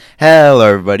Hello,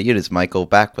 everybody. It is Michael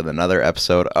back with another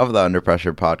episode of the Under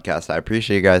Pressure podcast. I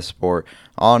appreciate you guys' support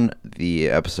on the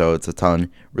episodes a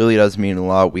ton. Really does mean a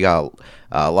lot. We got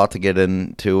a lot to get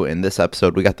into in this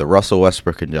episode. We got the Russell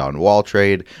Westbrook and John Wall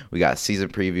trade. We got season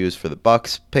previews for the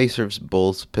Bucks, Pacers,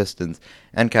 Bulls, Pistons,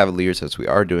 and Cavaliers as we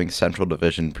are doing Central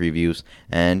Division previews.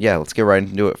 And yeah, let's get right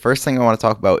into it. First thing I want to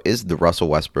talk about is the Russell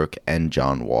Westbrook and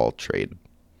John Wall trade.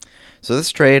 So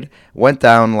this trade went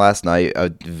down last night,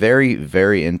 a very,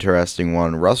 very interesting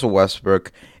one. Russell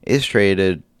Westbrook is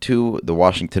traded to the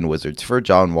Washington Wizards for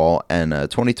John Wall and a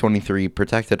 2023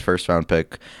 protected first-round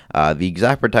pick. The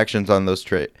exact protections on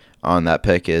on that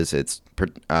pick is it's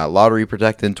lottery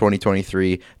protected in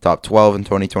 2023, top 12 in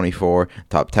 2024,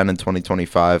 top 10 in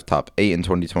 2025, top 8 in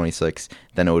 2026.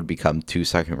 Then it would become 2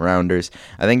 second-rounders.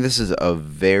 I think this is a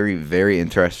very, very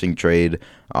interesting trade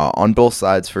on both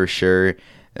sides for sure.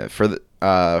 For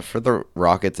the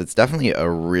Rockets, it's definitely a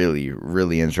really,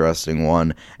 really interesting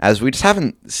one, as we just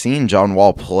haven't seen John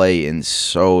Wall play in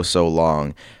so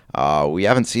long. We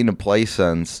haven't seen him play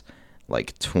since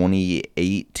like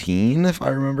 2018, if I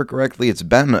remember correctly. It's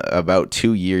been about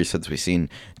 2 years since we've seen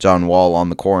John Wall on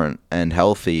the court and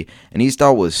healthy, and he's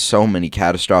dealt with so many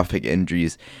catastrophic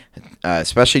injuries,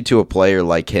 especially to a player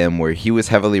like him, where he was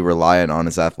heavily reliant on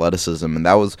his athleticism, and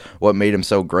that was what made him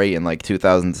so great in like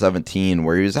 2017,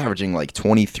 where he was averaging like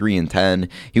 23 and 10.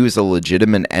 He was a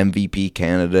legitimate MVP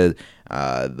candidate.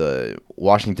 The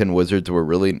Washington Wizards were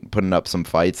really putting up some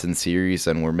fights in series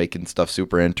and were making stuff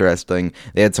super interesting.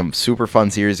 They had some super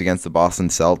fun series against the Boston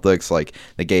Celtics, like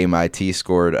the game IT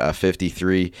scored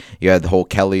 53. You had the whole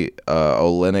Kelly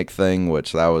Olynyk thing,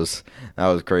 which that was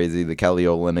crazy. The Kelly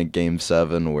Olynyk game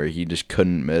 7, where he just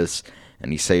couldn't miss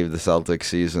and he saved the Celtics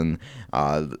season.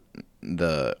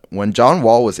 When John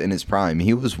Wall was in his prime,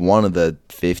 he was one of the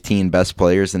 15 best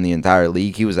players in the entire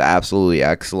league. He was absolutely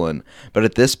excellent. But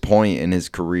at this point in his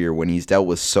career, when he's dealt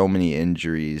with so many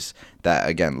injuries, that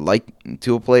again, like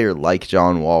to a player like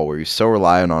John Wall, where he's so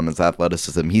reliant on his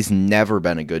athleticism, he's never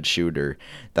been a good shooter.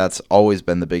 That's always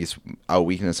been the biggest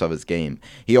weakness of his game.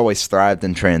 He always thrived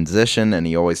in transition, and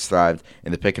he always thrived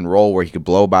in the pick and roll, where he could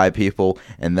blow by people,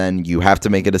 and then you have to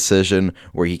make a decision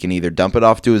where he can either dump it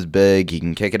off to his big, he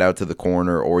can kick it out to the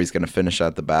corner, or he's going to finish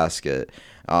at the basket.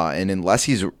 And unless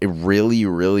he's really,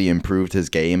 really improved his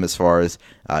game as far as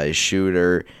his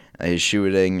shooting,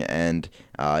 and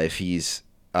if he's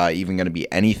even going to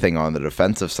be anything on the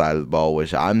defensive side of the ball,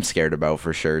 which I'm scared about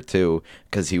for sure too,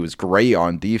 because he was great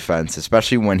on defense,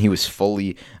 especially when he was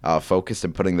fully focused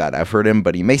and putting that effort in,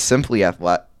 but he may simply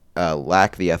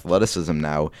lack the athleticism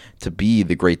now to be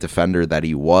the great defender that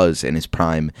he was in his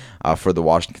prime for the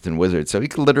Washington Wizards. So he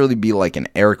could literally be like an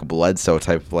Eric Bledsoe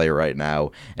type of player right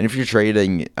now. And if you're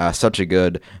trading such a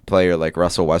good player like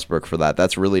Russell Westbrook for that,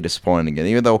 that's really disappointing. And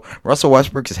even though Russell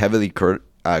Westbrook is heavily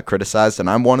criticized, and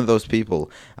I'm one of those people,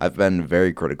 I've been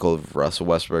very critical of Russell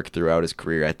Westbrook throughout his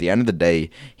career. At the end of the day,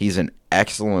 he's an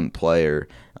excellent player,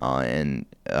 and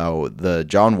the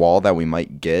John Wall that we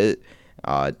might get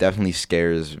definitely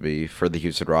scares me for the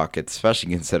Houston Rockets,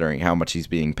 especially considering how much he's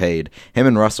being paid. Him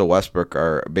and Russell Westbrook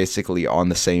are basically on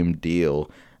the same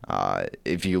deal.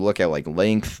 If you look at like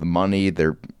length, money,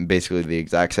 they're basically the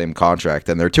exact same contract,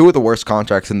 and they're two of the worst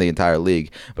contracts in the entire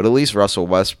league. But at least Russell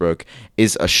Westbrook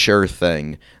is a sure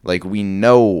thing. Like, we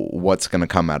know what's going to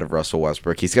come out of Russell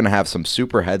Westbrook. He's going to have some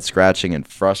super head scratching and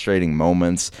frustrating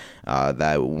moments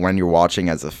that when you're watching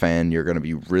as a fan, you're going to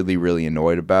be really, really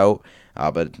annoyed about.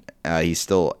 But he's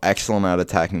still excellent at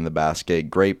attacking the basket,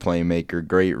 great playmaker,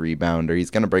 great rebounder. He's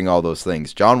going to bring all those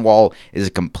things. John Wall is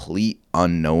a complete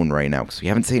unknown right now because we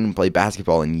haven't seen him play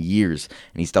basketball in years,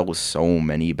 and he's dealt with so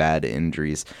many bad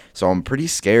injuries. So I'm pretty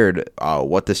scared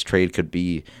what this trade could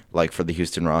be like for the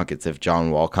Houston Rockets if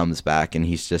John Wall comes back and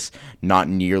he's just not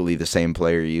nearly the same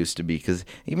player he used to be. Because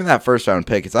even that first-round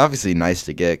pick, it's obviously nice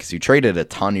to get because you traded a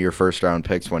ton of your first-round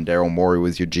picks when Daryl Morey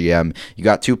was your GM. You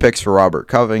got 2 picks for Robert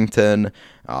Covington,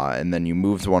 and then you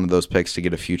moved one of those picks to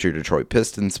get a future Detroit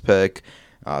Pistons pick.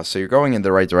 So you're going in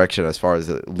the right direction as far as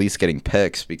at least getting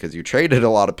picks, because you traded a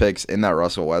lot of picks in that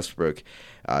Russell Westbrook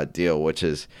deal, which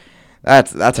is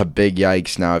that's a big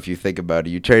yikes. Now, if you think about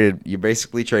it, you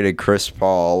basically traded Chris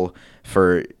Paul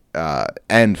for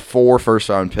and 4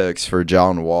 first-round picks for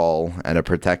John Wall and a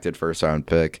protected first-round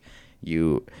pick.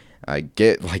 You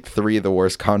get like 3 of the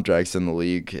worst contracts in the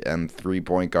league and 3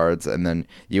 point guards, and then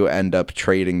you end up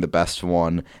trading the best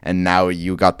one, and now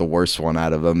you got the worst one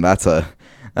out of them. That's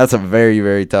a very,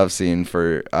 very tough scene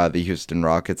for the Houston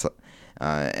Rockets.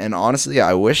 And honestly,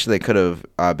 I wish they could have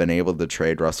been able to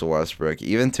trade Russell Westbrook,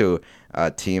 even to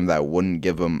a team that wouldn't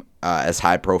give him as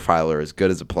high profile or as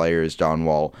good as a player as John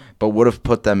Wall, but would have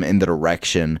put them in the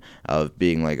direction of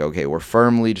being like, okay, we're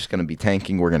firmly just going to be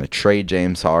tanking. We're going to trade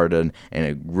James Harden in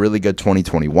a really good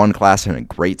 2021 class and a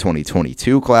great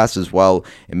 2022 class as well.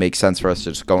 It makes sense for us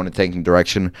to just go in a tanking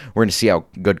direction. We're going to see how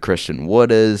good Christian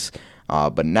Wood is.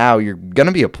 But now you're going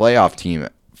to be a playoff team.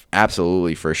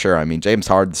 Absolutely, for sure. I mean, James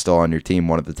Harden's still on your team,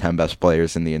 one of the 10 best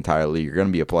players in the entire league. You're going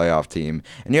to be a playoff team.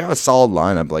 And you have a solid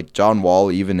lineup. Like John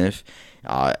Wall, even if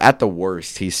at the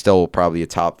worst, he's still probably a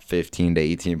top 15 to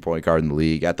 18 point guard in the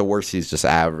league. At the worst, he's just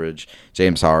average.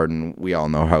 James Harden, we all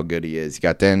know how good he is. You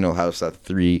got Daniel House at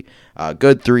 3.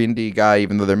 Good 3-and-D guy,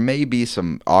 even though there may be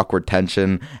some awkward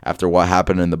tension after what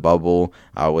happened in the bubble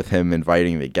with him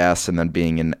inviting the guests and then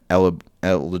being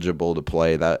eligible to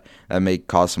play. That may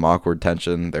cause some awkward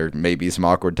tension. There may be some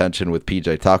awkward tension with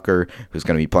PJ Tucker, who's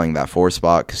going to be playing that 4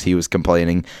 spot because he was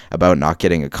complaining about not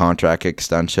getting a contract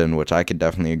extension, which I could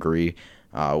definitely agree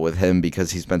with him because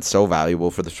he's been so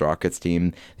valuable for the Rockets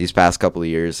team these past couple of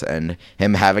years, and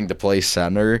him having to play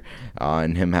center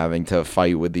and him having to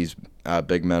fight with these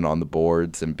big men on the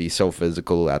boards and be so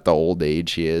physical at the old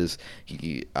age he is.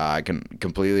 I can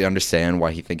completely understand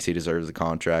why he thinks he deserves a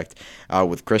contract.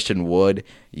 With Christian Wood,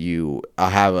 you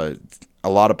have a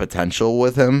lot of potential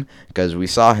with him because we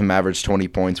saw him average 20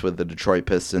 points with the Detroit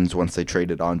Pistons once they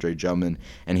traded Andre Drummond,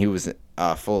 and he was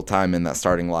full-time in that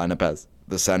starting lineup as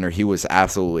the center. He was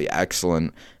absolutely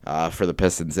excellent for the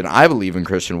Pistons, and I believe in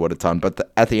Christian Wood a ton, but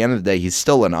at the end of the day, he's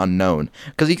still an unknown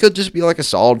because he could just be like a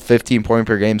solid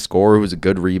 15-point-per-game scorer who's a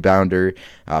good rebounder,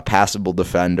 passable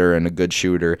defender, and a good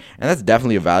shooter, and that's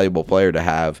definitely a valuable player to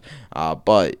have,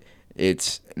 but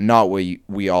it's not what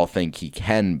we all think he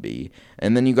can be.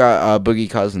 And then you got Boogie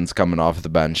Cousins coming off the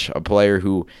bench, a player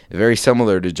who is very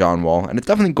similar to John Wall, and it's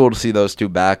definitely cool to see those two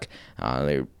back.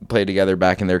 They played together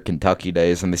back in their Kentucky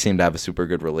days, and they seem to have a super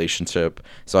good relationship,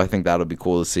 so I think that'll be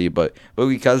cool to see. But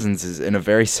Boogie Cousins is in a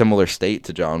very similar state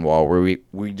to John Wall, where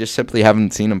we just simply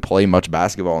haven't seen him play much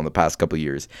basketball in the past couple of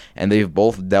years, and they've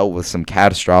both dealt with some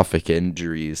catastrophic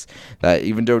injuries that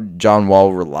even though John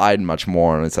Wall relied much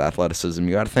more on his athleticism,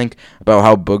 you got to think about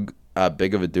how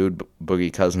big of a dude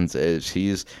Boogie Cousins is.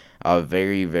 He's a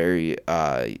very, very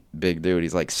big dude.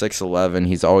 He's like 6'11".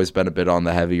 He's always been a bit on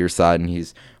the heavier side, and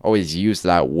he's always used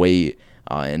that weight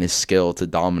and his skill to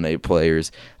dominate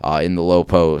players in the low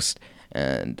post.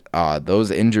 And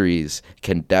those injuries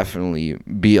can definitely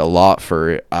be a lot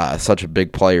for such a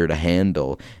big player to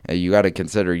handle. You got to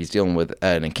consider he's dealing with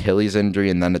an Achilles injury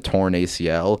and then a torn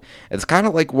ACL. It's kind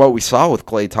of like what we saw with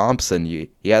Klay Thompson. He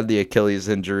had the Achilles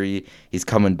injury. He's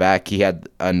coming back. He had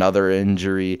another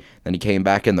injury. Then he came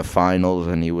back in the finals,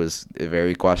 and he was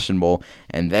very questionable.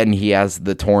 And then he has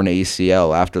the torn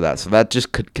ACL after that. So that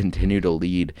just could continue to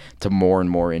lead to more and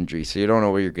more injuries. So you don't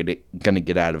know what you're going to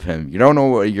get out of him. You don't know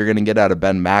what you're going to get out of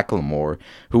Ben McLemore,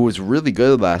 who was really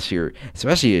good last year.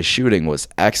 Especially his shooting was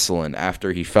excellent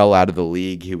after he fell out of the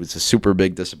league. He was a super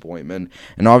big disappointment.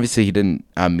 And obviously he didn't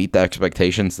meet the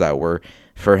expectations that were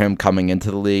for him coming into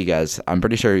the league, as I'm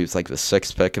pretty sure he was like the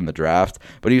 6th pick in the draft,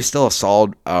 but he was still a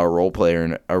solid role player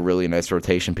and a really nice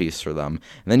rotation piece for them.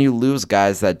 And then you lose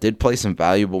guys that did play some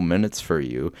valuable minutes for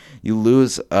you. You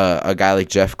lose a guy like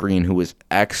Jeff Green, who was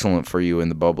excellent for you in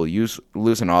the bubble. You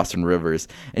lose an Austin Rivers.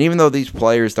 And even though these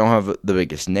players don't have the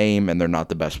biggest name and they're not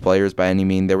the best players by any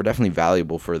means, they were definitely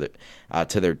valuable for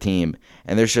to their team.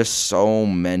 And there's just so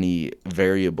many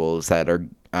variables that are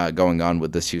going on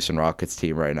with this Houston Rockets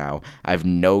team right now. I have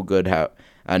no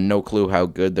clue how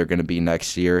good they're going to be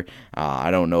next year.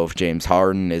 I don't know if James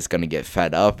Harden is going to get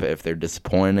fed up if they're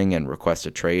disappointing and request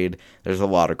a trade. There's a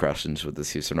lot of questions with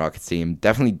this Houston Rockets team.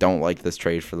 Definitely don't like this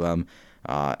trade for them.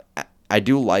 I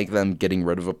do like them getting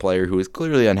rid of a player who is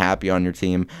clearly unhappy on your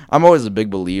team. I'm always a big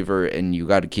believer in you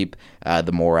got to keep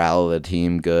the morale of the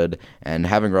team good, and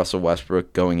having Russell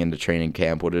Westbrook going into training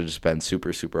camp would have just been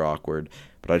super, super awkward.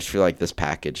 But I just feel like this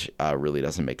package really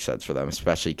doesn't make sense for them,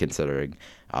 especially considering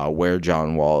where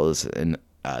John Wall is in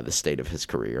the state of his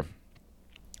career.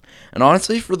 And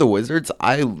honestly, for the Wizards,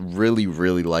 I really,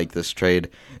 really like this trade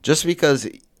just because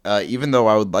even though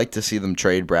I would like to see them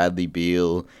trade Bradley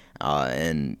Beal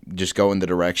and just go in the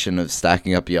direction of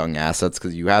stacking up young assets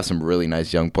because you have some really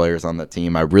nice young players on that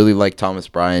team. I really like Thomas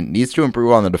Bryant. Needs to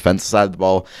improve on the defensive side of the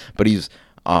ball, but he's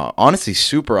honestly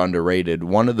super underrated.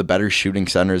 One of the better shooting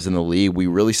centers in the league. We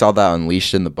really saw that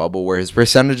unleashed in the bubble where his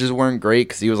percentages weren't great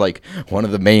because he was like one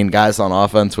of the main guys on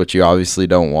offense, which you obviously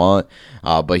don't want.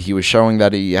 But he was showing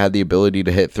that he had the ability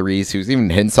to hit threes. He was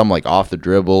even hitting some like off the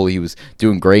dribble. He was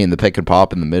doing great in the pick and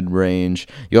pop in the mid-range.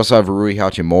 You also have Rui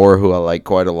Hachimura, who I like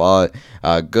quite a lot.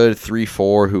 Good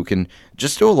 3-4 who can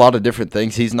just do a lot of different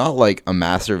things. He's not like a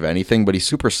master of anything, but he's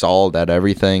super solid at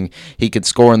everything. He could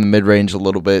score in the mid-range a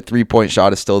little bit. 3-point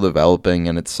shot is still developing,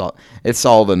 and it's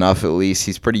solid enough at least.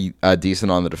 He's pretty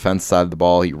decent on the defense side of the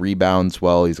ball. He rebounds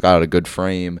well. He's got a good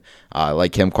frame. I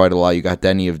like him quite a lot. You got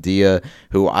Deni Avdija,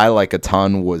 who I like a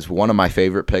ton, was one of my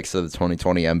favorite picks of the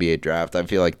 2020 NBA draft. I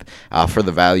feel like for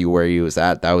the value where he was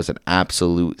at, that was an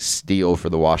absolute steal for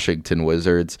the Washington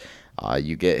Wizards.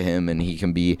 You get him, and he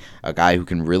can be a guy who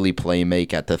can really play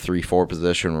make at the 3-4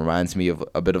 position. Reminds me of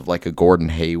a bit of like a Gordon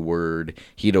Hayward,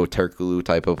 Hedo Turkoglu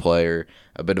type of player,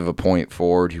 a bit of a point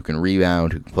forward who can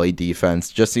rebound, who can play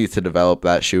defense, just needs to develop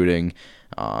that shooting.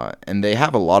 And they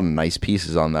have a lot of nice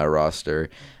pieces on that roster.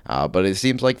 But it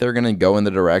seems like they're going to go in the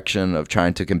direction of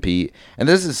trying to compete. And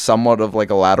this is somewhat of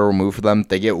like a lateral move for them.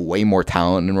 They get way more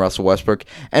talent in Russell Westbrook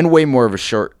and way more of a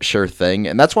sure thing.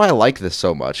 And that's why I like this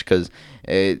so much, because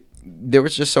there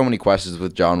was just so many questions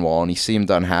with John Wall, and he seemed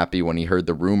unhappy when he heard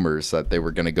the rumors that they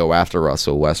were going to go after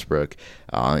Russell Westbrook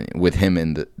with him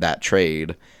in that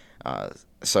trade.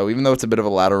 So even though it's a bit of a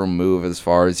lateral move as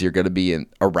far as you're going to be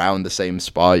around the same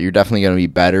spot, you're definitely going to be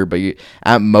better, but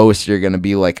at most you're going to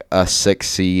be like a 6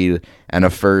 seed and a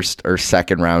first or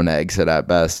second round exit at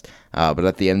best. But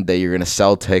at the end of the day, you're going to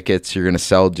sell tickets, you're going to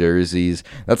sell jerseys.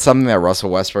 That's something that Russell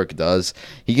Westbrook does.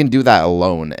 He can do that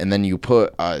alone, and then you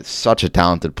put such a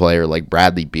talented player like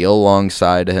Bradley Beal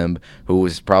alongside him, who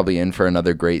is probably in for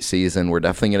another great season. We're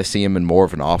definitely going to see him in more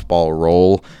of an off-ball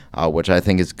role, which I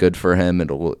think is good for him.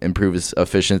 It'll improve his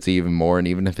efficiency even more, and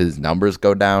even if his numbers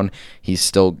go down, he's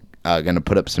still going to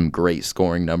put up some great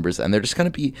scoring numbers, and they're just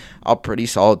going to be a pretty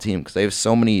solid team because they have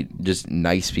so many just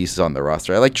nice pieces on the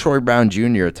roster. I like Troy Brown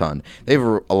Jr. a ton. They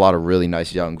have a lot of really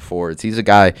nice young forwards. He's a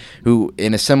guy who,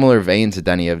 in a similar vein to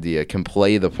Deni Avdija, can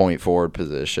play the point forward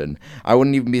position. I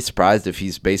wouldn't even be surprised if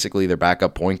he's basically their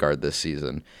backup point guard this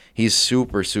season. He's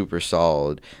super, super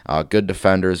solid. Good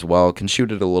defender as well. Can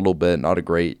shoot it a little bit. Not a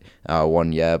great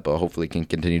one yet, but hopefully can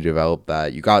continue to develop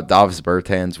that. You got Davis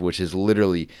Bertans, which is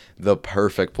literally the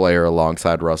perfect player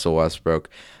alongside Russell Westbrook.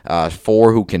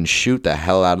 4 who can shoot the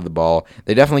hell out of the ball.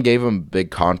 They definitely gave him a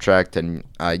big contract, and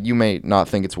you may not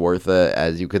think it's worth it,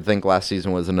 as you could think last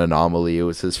season was an anomaly. It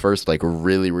was his first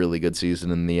really, really good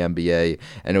season in the NBA,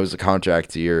 and it was a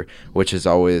contract year, which is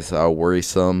always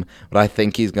worrisome. But I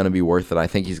think he's going to be worth it. I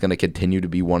think he's going to continue to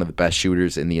be one of the best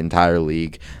shooters in the entire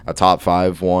league. A top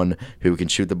 5 one who can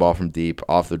shoot the ball from deep,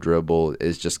 off the dribble,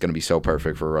 is just going to be so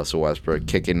perfect for Russell Westbrook.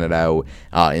 Kicking it out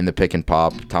in the pick and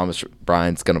pop. Thomas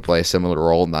Bryant's going to play a similar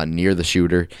role, not near the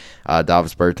shooter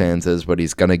Davis Bertans is, but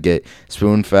he's going to get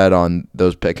spoon-fed on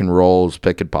those pick and rolls,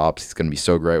 pick and pops. He's going to be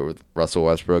so great with Russell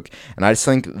Westbrook. And I just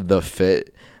think the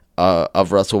fit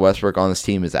of Russell Westbrook on this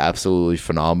team is absolutely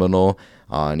phenomenal.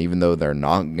 And even though they're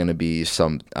not going to be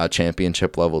some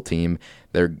championship-level team,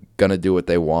 they're going to do what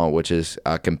they want, which is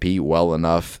compete well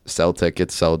enough, sell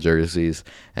tickets, sell jerseys.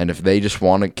 And if they just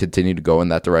want to continue to go in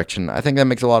that direction, I think that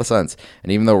makes a lot of sense.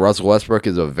 And even though Russell Westbrook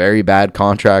is a very bad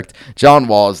contract, John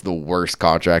Wall is the worst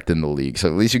contract in the league. So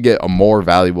at least you get a more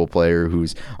valuable player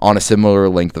who's on a similar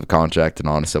length of contract and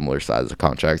on a similar size of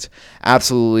contract.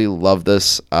 Absolutely love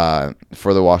this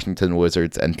for the Washington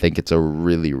Wizards and think it's a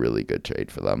really, really good trade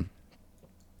for them.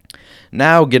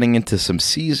 Now getting into some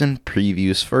season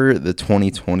previews for the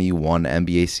 2021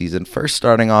 NBA season. First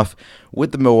starting off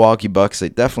with the Milwaukee Bucks. They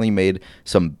definitely made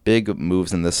some big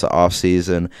moves in this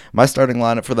offseason. My starting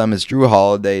lineup for them is Jrue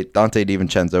Holiday, Dante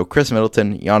DiVincenzo, Chris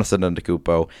Middleton, Giannis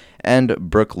Antetokounmpo, and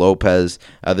Brook Lopez.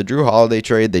 The Jrue Holiday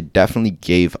trade, they definitely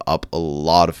gave up a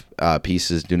lot of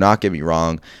pieces, do not get me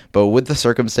wrong, but with the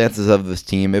circumstances of this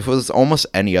team, if it was almost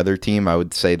any other team, I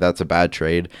would say that's a bad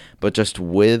trade, but just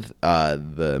with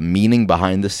the meaning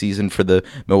behind the season for the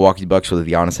Milwaukee Bucks with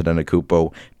Giannis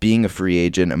Antetokounmpo being a free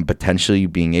agent and potentially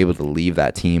being able to leave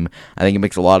that team, I think it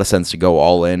makes a lot of sense to go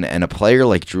all in, and a player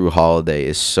like Jrue Holiday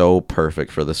is so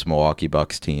perfect for this Milwaukee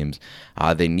Bucks teams.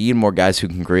 They need more guys who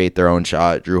can create their own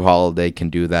shot. Jrue Holiday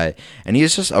can do that, and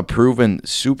he's just a proven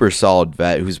super solid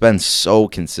vet who's been so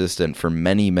consistent for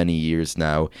many, many years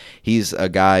now. He's a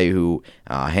guy who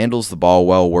handles the ball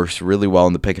well, works really well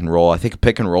in the pick and roll. I think a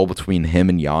pick and roll between him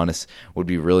and Giannis would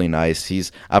be really nice.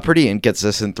 He's a pretty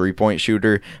inconsistent three-point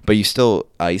shooter, but he's still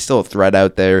a threat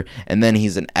out there, and then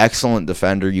he's an excellent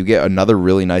defender. You get another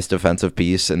really nice defensive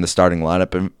piece in the starting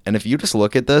lineup, and if you just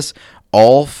look at this,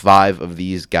 all 5 of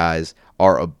these guys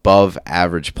are above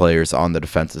average players on the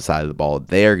defensive side of the ball.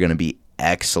 They are going to be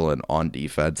excellent on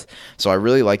defense. So I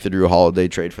really like the Jrue Holiday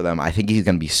trade for them. I think he's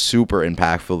going to be super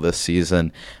impactful this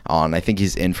season. And I think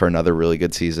he's in for another really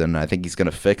good season. I think he's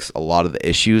going to fix a lot of the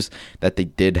issues that they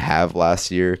did have last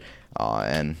year.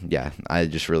 And yeah, I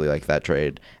just really like that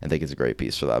trade and think it's a great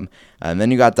piece for them. And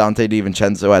then you got Dante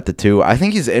DiVincenzo at the 2. I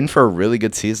think he's in for a really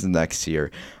good season next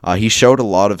year. He showed a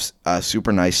lot of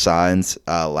super nice signs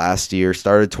last year.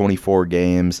 Started 24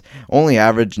 games, only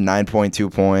averaged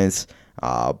 9.2 points,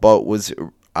 but was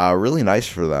really nice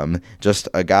for them. Just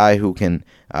a guy who can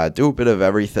do a bit of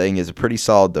everything. Is a pretty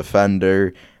solid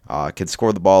defender. Can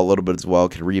score the ball a little bit as well,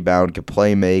 can rebound, can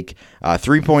play make.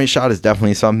 3-point shot is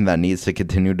definitely something that needs to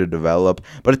continue to develop,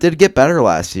 but it did get better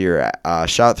last year.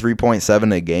 Shot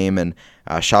 3.7 a game and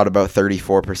shot about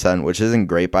 34%, which isn't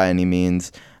great by any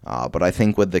means. But I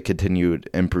think with the continued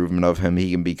improvement of him,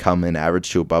 he can become an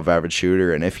average to above average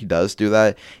shooter. And if he does do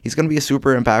that, he's going to be a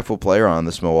super impactful player on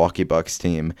this Milwaukee Bucks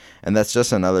team. And that's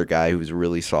just another guy who's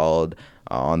really solid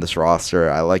on this roster.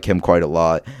 I like him quite a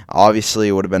lot. Obviously,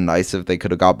 it would have been nice if they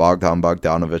could have got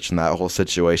Bogdanovich, and that whole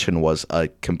situation was a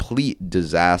complete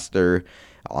disaster.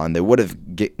 And they would have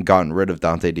gotten rid of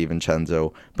Dante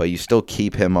DiVincenzo, but you still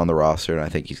keep him on the roster, and I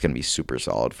think he's going to be super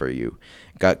solid for you.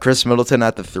 Got Chris Middleton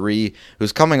at the 3,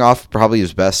 who's coming off probably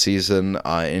his best season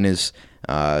in his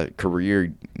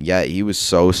career. Yeah, he was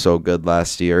so good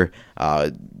last year.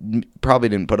 Probably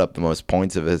didn't put up the most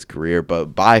points of his career, but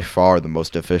by far the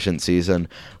most efficient season.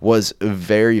 Was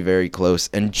very close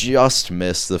and just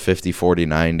missed the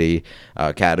 50-40-90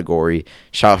 category.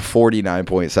 Shot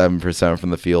 49.7%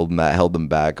 from the field, and that held them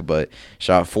back, but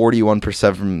shot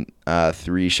 41% from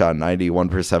 3, shot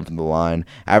 91% from the line,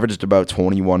 averaged about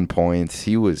 21 points.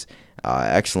 He was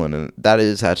excellent, and that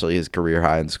is actually his career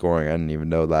high in scoring. I didn't even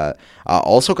know that.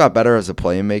 Also got better as a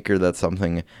playmaker. That's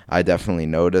something I definitely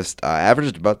noticed.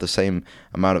 Averaged about the same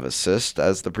amount of assists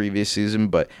as the previous season,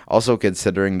 but also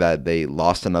considering that they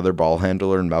lost another ball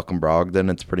handler in Malcolm Brogdon,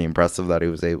 it's pretty impressive that he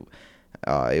was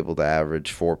able to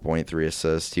average 4.3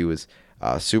 assists. He was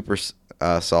super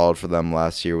solid for them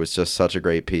last year. Was just such a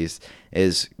great piece.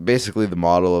 Is basically the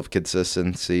model of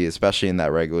consistency, especially in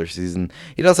that regular season.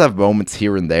 He does have moments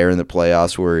here and there in the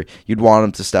playoffs where you'd want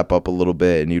him to step up a little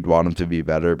bit and you'd want him to be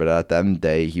better, but at the end of the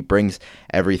day, he brings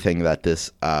everything that this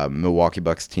Milwaukee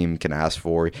Bucks team can ask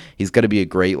for. He's going to be a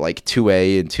great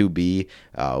 2A and 2B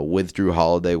with Jrue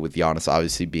Holiday, with Giannis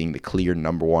obviously being the clear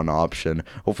number 1 option.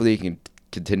 Hopefully he can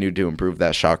continue to improve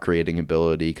that shot creating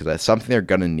ability, because that's something they're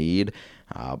going to need.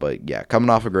 But yeah, coming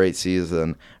off a great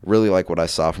season, really like what I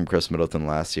saw from Chris Middleton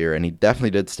last year, and he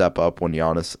definitely did step up when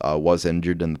Giannis was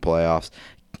injured in the playoffs.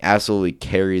 Absolutely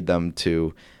carried them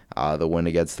to the win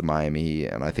against the Miami Heat,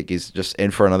 and I think he's just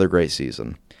in for another great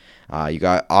season. You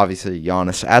got, obviously,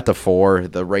 Giannis at the 4,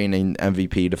 the reigning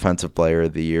MVP, Defensive Player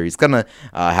of the Year. He's going to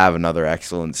have another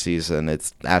excellent season.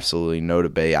 It's absolutely no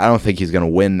debate. I don't think he's going to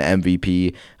win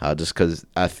MVP just because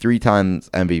 3 times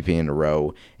MVP in a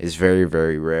row is very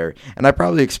rare. And I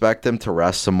probably expect him to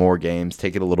rest some more games,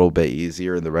 take it a little bit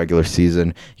easier in the regular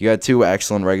season. You got 2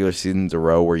 excellent regular seasons in a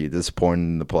row where you disappointed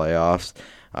in the playoffs.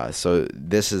 So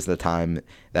this is the time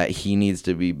that he needs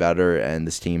to be better, and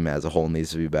this team as a whole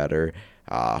needs to be better.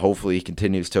 Hopefully he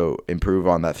continues to improve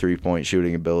on that 3-point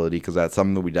shooting ability, because that's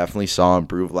something that we definitely saw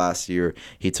improve last year.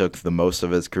 He took the most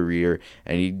of his career,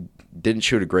 and he didn't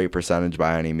shoot a great percentage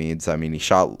by any means. I mean, he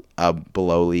shot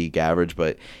below league average,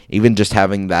 but even just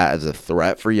having that as a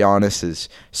threat for Giannis is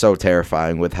so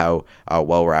terrifying with how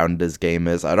well-rounded his game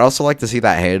is. I'd also like to see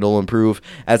that handle improve,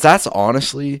 as that's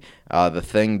honestly the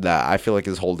thing that I feel like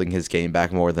is holding his game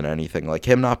back more than anything. Like,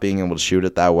 him not being able to shoot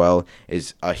it that well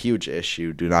is a huge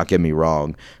issue, do not get me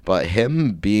wrong, but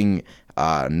him being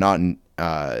not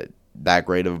that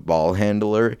great of a ball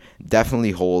handler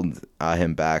definitely holds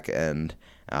him back, and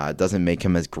doesn't make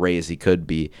him as great as he could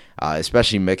be,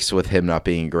 especially mixed with him not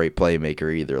being a great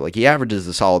playmaker either. Like, he averages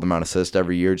a solid amount of assists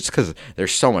every year just because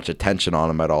there's so much attention on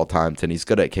him at all times, and he's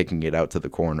good at kicking it out to the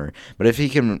corner. But if he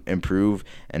can improve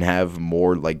and have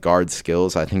more guard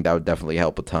skills, I think that would definitely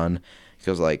help a ton.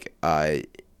 Because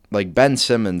like Ben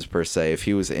Simmons, per se, if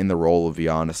he was in the role of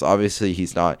Giannis, obviously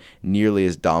he's not nearly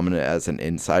as dominant as an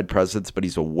inside presence, but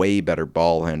he's a way better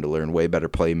ball handler and way better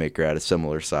playmaker at a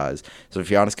similar size. So if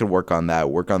Giannis can work on that,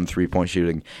 work on the 3-point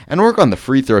shooting, and work on the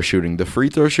free throw shooting. The free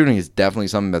throw shooting is definitely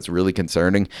something that's really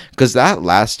concerning, because that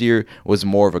last year was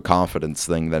more of a confidence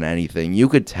thing than anything. You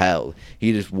could tell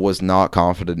he just was not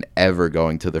confident ever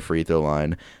going to the free throw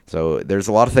line. So there's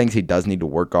a lot of things he does need to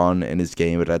work on in his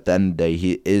game, but at the end of the day,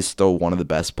 he is still one of the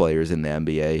best players in the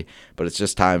NBA. But it's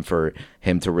just time for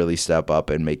him to really step up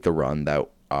and make the run that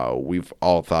we've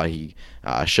all thought he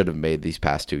should have made these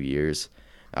past 2 years.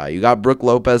 You got Brook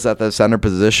Lopez at the center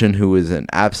position, who is an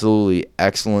absolutely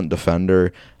excellent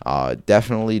defender.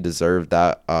 Definitely deserved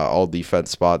that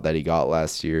all-defense spot that he got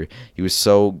last year. He was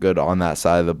so good on that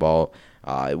side of the ball.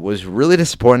 It was really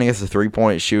disappointing as a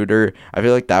 3-point shooter. I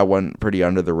feel like that went pretty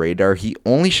under the radar. He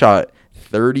only shot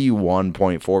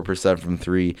 31.4% from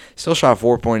three, still shot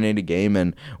 4.8 a game,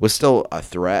 and was still a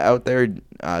threat out there.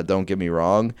 Don't get me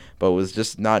wrong, but was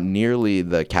just not nearly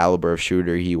the caliber of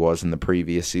shooter he was in the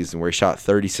previous season, where he shot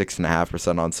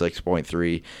 36.5% on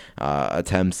 6.3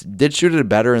 attempts. Did shoot it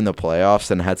better in the playoffs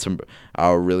and had some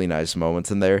really nice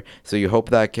moments in there. So you hope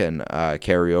that can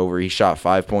carry over. He shot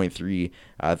 5.3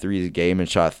 threes a game and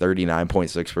shot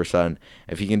 39.6%.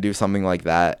 If he can do something like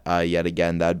that yet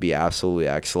again, that'd be absolutely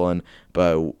excellent.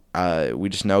 But we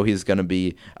just know he's going to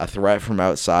be a threat from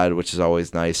outside, which is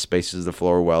always nice. Spaces the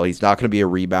floor well. He's not going to be a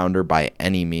rebounder by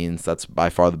any means. That's by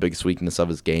far the biggest weakness of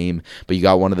his game. But you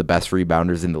got one of the best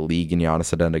rebounders in the league in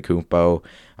Giannis Antetokounmpo.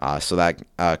 So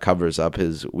that covers up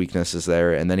his weaknesses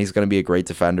there. And then he's going to be a great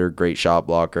defender, great shot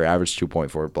blocker, average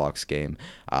 2.4 blocks a game.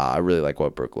 I really like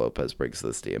what Brook Lopez brings to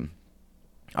this team.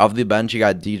 Off the bench, you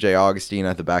got DJ Augustin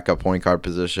at the backup point guard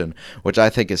position, which I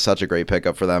think is such a great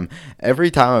pickup for them. Every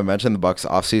time I mention the Bucks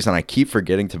offseason, I keep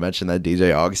forgetting to mention that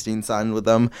DJ Augustin signed with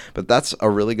them, but that's a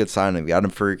really good signing. They got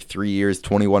him for 3 years,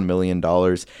 $21 million.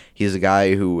 He's a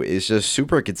guy who is just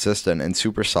super consistent and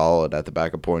super solid at the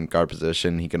backup point guard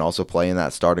position. He can also play in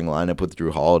that starting lineup with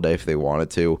Drew Holiday if they wanted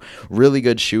to. Really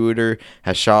good shooter,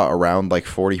 has shot around like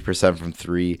 40% from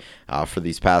three for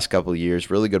these past couple of years.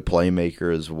 Really good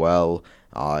playmaker as well.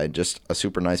 Just a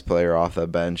super nice player off the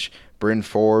bench. Bryn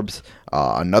Forbes,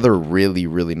 another really,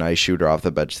 really nice shooter off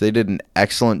the bench. They did an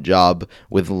excellent job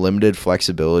with limited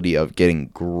flexibility of getting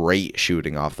great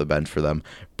shooting off the bench for them.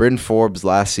 Bryn Forbes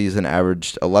last season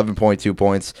averaged 11.2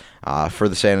 points for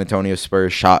the San Antonio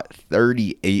Spurs, shot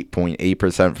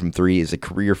 38.8% from three, is a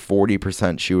career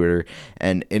 40% shooter,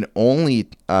 and in only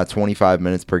 25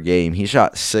 minutes per game, he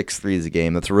shot 6 threes a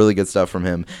game. That's really good stuff from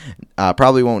him.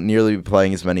 Probably won't nearly be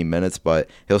playing as many minutes, but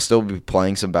he'll still be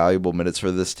playing some valuable minutes for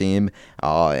this team.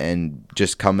 And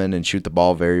just come in and shoot the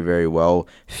ball very, very well.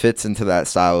 Fits into that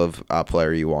style of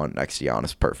player you want next to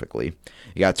Giannis perfectly.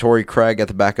 You got Torrey Craig at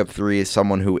the backup three,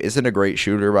 someone who isn't a great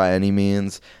shooter by any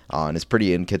means and is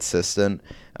pretty inconsistent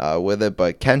with it,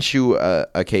 but can shoot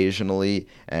occasionally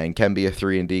and can be a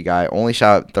 3-and-D guy. Only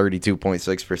shot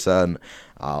 32.6%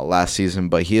 last season,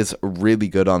 but he is really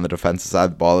good on the defensive side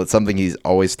of the ball. It's something he's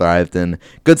always thrived in.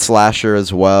 Good slasher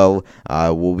as well.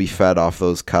 Will be fed off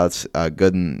those cuts.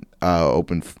 Good in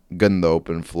the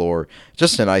open floor.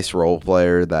 Just a nice role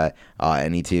player that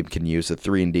any team can use. A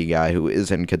 3-and-D guy who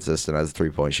is inconsistent as a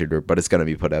 3-point shooter, but it's going to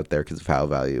be put out there because of how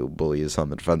valuable he is on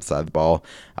the defensive side of the ball.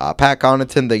 Pat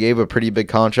Connaughton, they gave a pretty big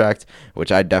contract,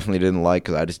 which I definitely didn't like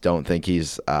because I just don't think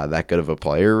he's that good of a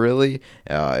player, really,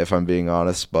 if I'm being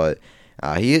honest. But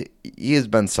he has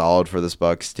been solid for this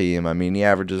Bucks team. I mean, he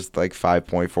averages like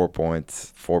 5.4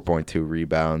 points, 4.2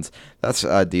 rebounds. That's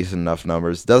decent enough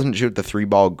numbers. Doesn't shoot the three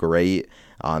ball great.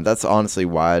 That's honestly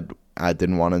why I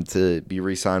didn't want him to be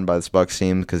re-signed by this Bucks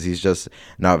team because he's just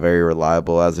not very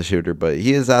reliable as a shooter. But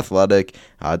he is athletic,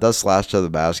 does slash to the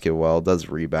basket well, does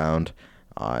rebound.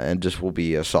 And just will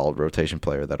be a solid rotation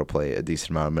player that'll play a decent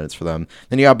amount of minutes for them.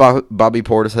 Then you got Bobby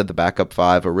Portis at the backup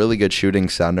five, a really good shooting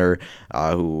center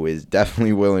who is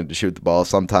definitely willing to shoot the ball.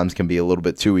 Sometimes can be a little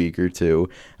bit too eager to,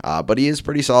 but he is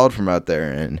pretty solid from out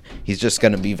there, and he's just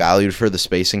going to be valued for the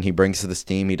spacing he brings to this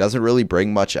team. He doesn't really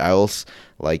bring much else.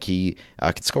 Like he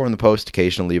can score in the post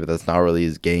occasionally, but that's not really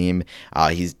his game.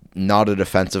 He's not a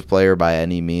defensive player by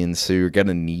any means, so you're going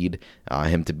to need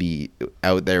him to be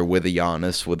out there with a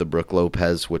Giannis, with a Brook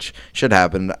Lopez, which should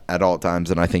happen at all times,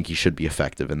 and I think he should be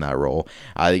effective in that role.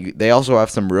 They also have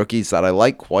some rookies that I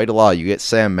like quite a lot. You get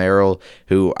Sam Merrill,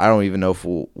 who I don't even know if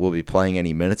will be playing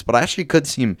any minutes, but I actually could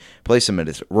see him play some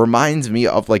minutes. Reminds me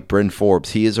of like Bryn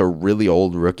Forbes. He is a really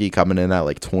old rookie coming in at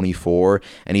like 24,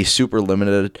 and he's super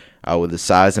limited with his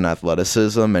size and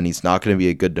athleticism, and he's not going to be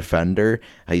a good defender.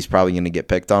 He's probably going to get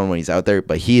picked on when he's out there,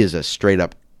 but he is a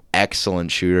straight-up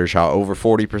excellent shooter. Shot over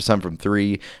 40% from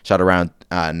three, shot around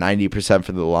 90%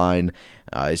 from the line.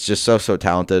 He's just so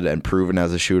talented and proven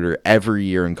as a shooter. Every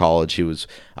year in college, he was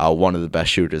one of the best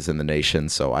shooters in the nation.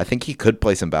 So I think he could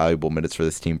play some valuable minutes for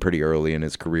this team pretty early in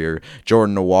his career.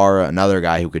 Jordan Nwora, another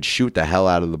guy who could shoot the hell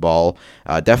out of the ball.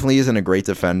 Definitely isn't a great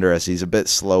defender as he's a bit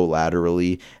slow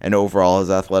laterally, and overall his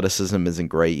athleticism isn't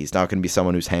great. He's not going to be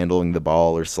someone who's handling the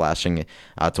ball or slashing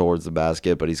towards the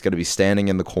basket, but he's going to be standing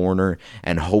in the corner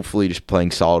and hopefully just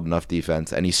playing solid enough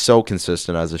defense. And he's so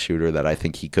consistent as a shooter that I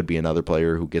think he could be another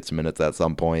player who gets minutes at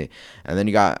some point. And then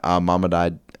you got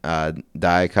Mamadou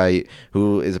Diakite,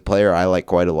 who is a player I like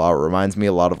quite a lot. Reminds me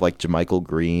a lot of like JaMychal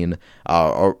Green,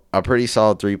 a pretty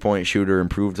solid 3-point shooter,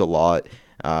 improved a lot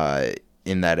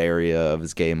in that area of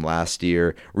his game last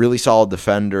year. Really solid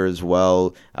defender as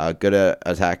well. Good at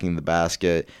attacking the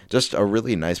basket. Just a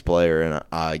really nice player,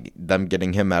 and them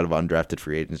getting him out of undrafted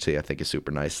free agency, I think, is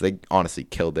super nice. They honestly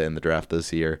killed it in the draft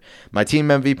this year. My team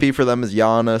MVP for them is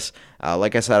Giannis.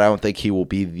 Like I said, I don't think he will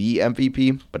be the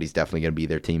MVP, but he's definitely going to be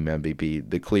their team MVP,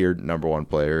 the clear number one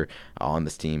player on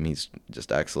this team. He's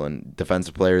just excellent.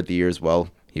 Defensive player of the year as well.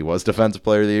 He was Defensive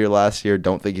Player of the Year last year.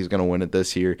 Don't think he's going to win it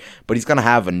this year. But he's going to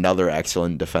have another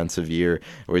excellent defensive year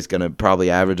where he's going to probably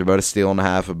average about a steal and a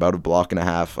half, about a block and a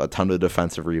half, a ton of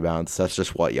defensive rebounds. That's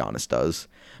just what Giannis does.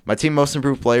 My team most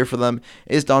improved player for them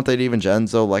is Dante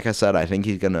DiVincenzo. Like I said, I think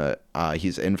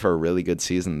he's in for a really good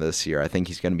season this year. I think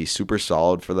he's going to be super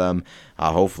solid for them.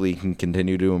 Hopefully he can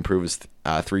continue to improve his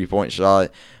three-point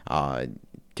shot.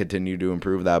 Continue to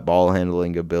improve that ball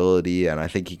handling ability, and I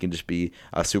think he can just be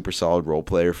a super solid role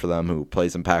player for them who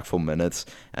plays impactful minutes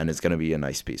and is going to be a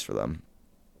nice piece for them.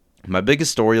 My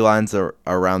biggest storylines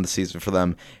around the season for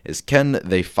them is, can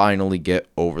they finally get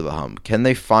over the hump? Can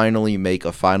they finally make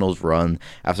a finals run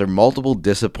after multiple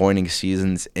disappointing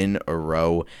seasons in a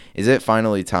row? Is it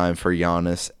finally time for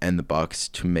Giannis and the Bucks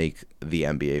to make the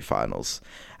NBA Finals?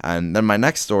 And then my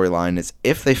next storyline is,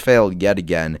 if they fail yet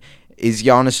again, is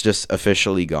Giannis just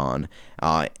officially gone?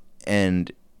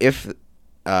 And if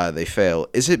they fail,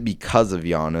 is it because of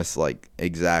Giannis? Like,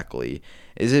 exactly.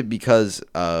 Is it because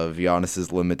of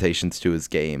Giannis's limitations to his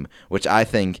game, which I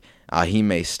think he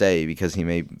may stay because he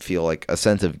may feel like a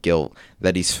sense of guilt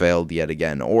that he's failed yet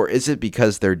again? Or is it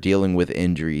because they're dealing with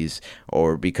injuries,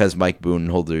 or because Mike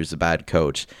Budenholzer is a bad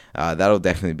coach? That'll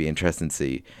definitely be interesting to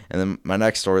see. And then my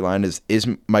next storyline is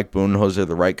Mike Budenholzer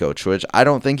the right coach? Which I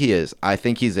don't think he is. I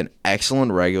think he's an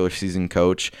excellent regular season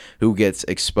coach who gets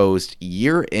exposed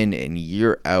year in and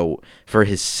year out for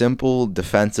his simple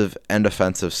defensive and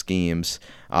offensive schemes.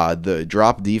 The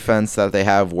drop defense that they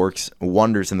have works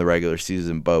wonders in the regular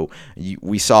season, but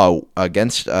we saw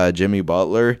against Jimmy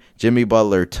Butler. Jimmy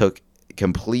Butler took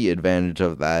complete advantage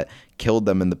of that, killed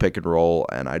them in the pick and roll,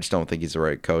 and I just don't think he's the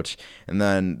right coach. And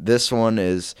then this one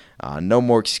is no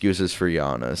more excuses for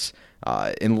Giannis.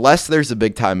 Unless there's a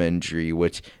big-time injury,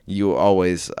 which you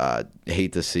always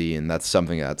hate to see, and that's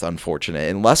something that's unfortunate.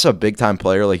 Unless a big-time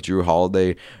player like Drew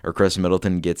Holiday or Chris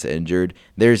Middleton gets injured,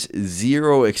 there's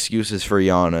zero excuses for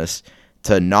Giannis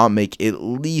to not make at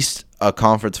least a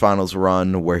conference finals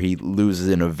run where he loses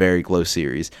in a very close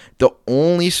series. The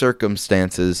only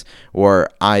circumstances where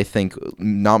I think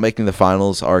not making the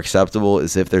finals are acceptable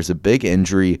is if there's a big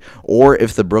injury, or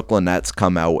if the Brooklyn Nets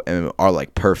come out and are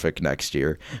like perfect next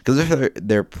year. Because if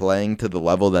they're playing to the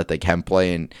level that they can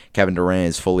play and Kevin Durant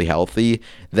is fully healthy,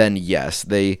 then yes,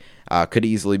 they could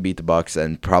easily beat the Bucks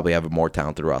and probably have a more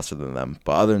talented roster than them.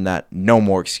 But other than that, no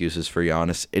more excuses for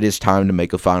Giannis. It is time to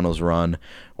make a finals run,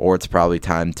 or it's probably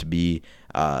time to be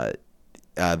the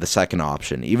second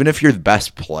option. Even if you're the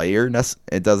best player,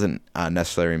 it doesn't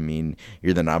necessarily mean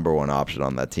you're the number one option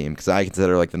on that team. Because I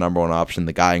consider like the number one option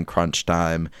the guy in crunch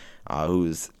time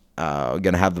who's going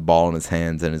to have the ball in his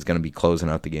hands and is going to be closing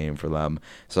out the game for them.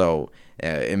 So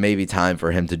it may be time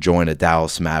for him to join a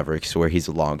Dallas Mavericks where he's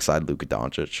alongside Luka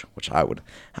Doncic, which I would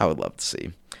love to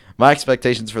see. My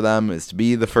expectations for them is to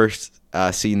be the first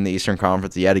seed in the Eastern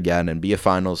Conference yet again and be a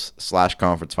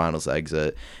finals/conference finals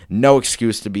exit. No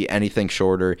excuse to be anything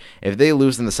shorter. If they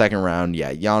lose in the second round,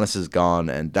 yeah, Giannis is gone,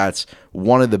 and that's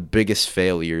one of the biggest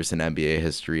failures in NBA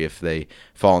history if they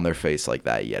fall on their face like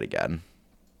that yet again.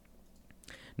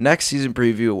 Next season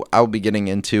preview I'll be getting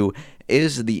into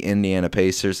is the Indiana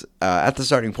Pacers. At the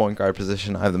starting point guard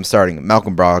position, I have them starting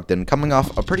Malcolm Brogdon, coming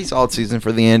off a pretty solid season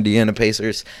for the Indiana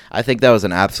Pacers. I think that was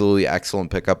an absolutely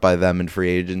excellent pickup by them in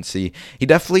free agency. He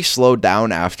definitely slowed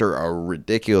down after a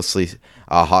ridiculously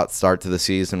hot start to the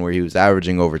season where he was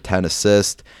averaging over 10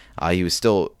 assists. He was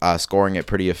still scoring it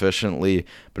pretty efficiently,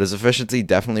 but his efficiency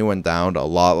definitely went down a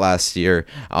lot last year.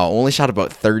 Only shot about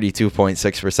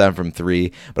 32.6% from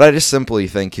three, but I just simply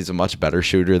think he's a much better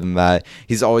shooter than that.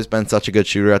 He's always been such a good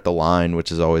shooter at the line,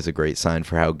 which is always a great sign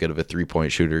for how good of a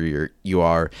three-point shooter you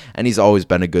are, and he's always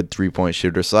been a good three-point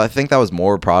shooter, so I think that was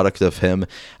more a product of him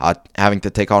having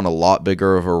to take on a lot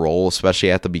bigger of a role,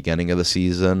 especially at the beginning of the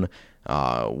season.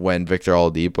 When Victor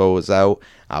Oladipo was out,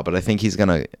 but I think he's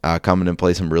gonna come in and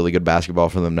play some really good basketball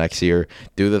for them next year.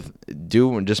 Do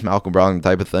just Malcolm Brogdon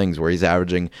type of things where he's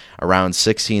averaging around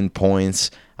 16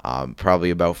 points, probably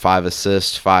about 5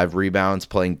 assists, 5 rebounds,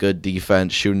 playing good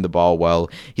defense, shooting the ball well.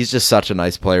 He's just such a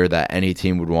nice player that any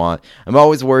team would want. I'm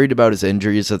always worried about his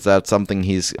injuries. That's something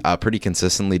he's pretty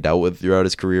consistently dealt with throughout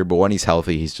his career, but when he's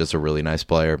healthy, he's just a really nice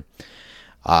player.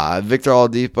 Victor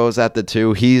Oladipo's at the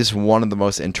 2. He's one of the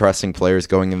most interesting players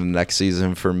going into the next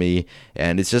season for me,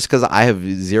 and it's just because I have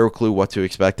zero clue what to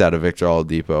expect out of Victor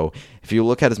Oladipo. If you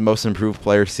look at his most improved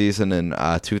player season in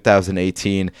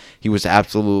 2018, he was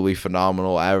absolutely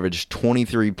phenomenal. Averaged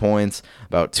 23 points,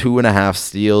 about 2.5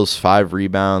 steals, 5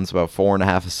 rebounds, about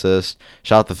 4.5 assists.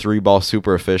 Shot the 3-ball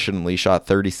super efficiently. Shot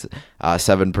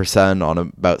 37% on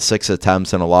about 6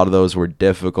 attempts, and a lot of those were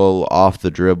difficult, off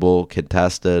the dribble,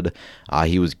 contested.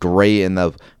 He was great in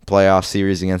the playoff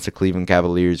series against the Cleveland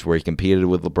Cavaliers, where he competed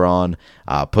with LeBron,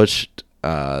 pushed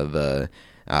the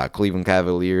Cleveland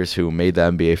Cavaliers, who made the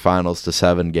NBA Finals, to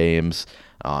 7 games.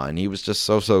 And he was just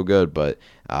so good. But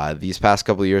these past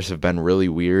couple of years have been really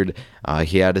weird.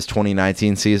 He had his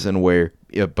 2019 season where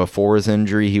before his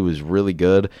injury he was really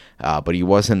good, but he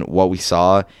wasn't what we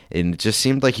saw. And it just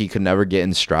seemed like he could never get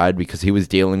in stride because he was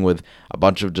dealing with a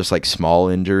bunch of just like small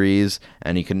injuries.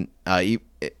 And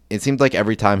it seemed like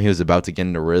every time he was about to get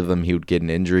into rhythm, he would get an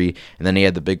injury, and then he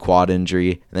had the big quad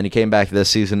injury, and then he came back this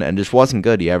season and just wasn't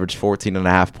good. He averaged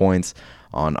 14.5 points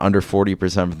on under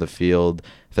 40% from the field,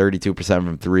 32%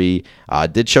 from 3.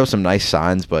 Did show some nice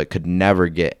signs, but could never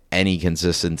get any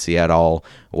consistency at all.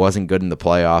 Wasn't good in the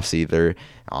playoffs either.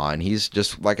 And he's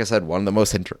just, like I said, one of the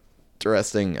most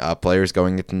interesting players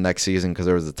going into the next season, because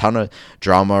there was a ton of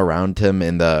drama around him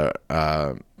in this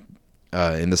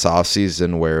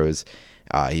offseason, where it was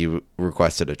he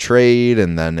requested a trade,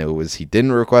 and then it was he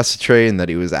didn't request a trade, and that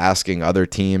he was asking other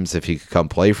teams if he could come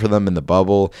play for them in the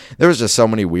bubble. There was just so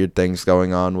many weird things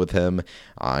going on with him,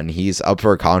 and he's up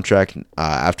for a contract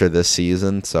after this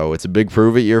season, so it's a big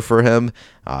prove-it year for him,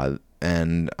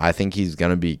 and I think he's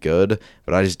going to be good,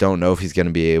 but I just don't know if he's going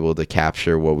to be able to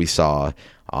capture what we saw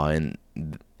in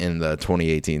the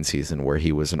 2018 season, where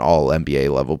he was an all-NBA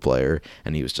level player,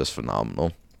 and he was just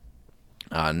phenomenal.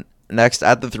 Next,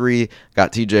 at the 3,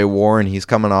 got TJ Warren. He's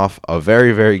coming off a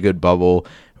very, very good bubble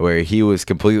where he was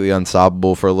completely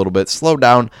unstoppable for a little bit. Slowed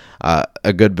down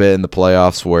a good bit in the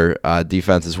playoffs, where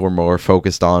defenses were more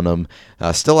focused on him.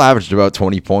 Still averaged about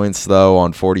 20 points, though,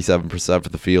 on 47%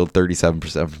 from the field, 37%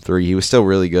 from 3. He was still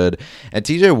really good. And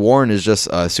TJ Warren is just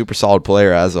a super solid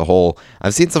player as a whole.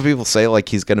 I've seen some people say like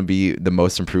he's going to be the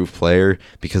most improved player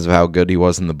because of how good he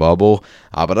was in the bubble.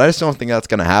 But I just don't think that's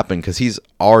going to happen, because he's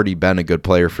already been a good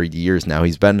player for years now.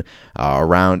 He's been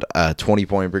around a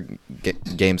 20-point per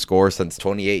game score since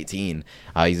 2018.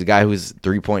 He's a guy whose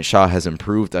three-point shot has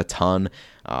improved a ton.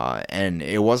 And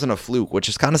it wasn't a fluke, which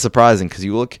is kind of surprising, because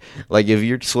you look like, if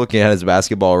you're just looking at his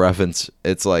basketball reference,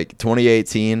 it's like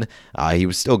 2018, he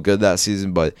was still good that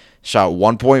season, but shot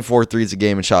 1.4 threes a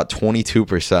game and shot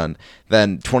 22%.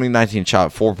 Then 2019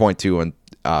 shot 4.2 and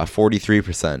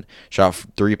 43%, shot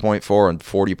 3.4 and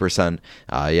 40%.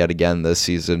 Yet again this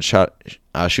season,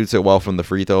 shoots it well from the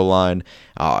free throw line.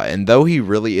 And though he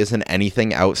really isn't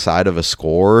anything outside of a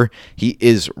scorer, he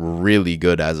is really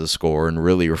good as a scorer and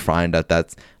really refined at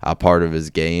that part of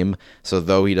his game. So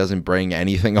though he doesn't bring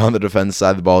anything on the defense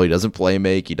side of the ball, he doesn't play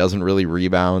make, he doesn't really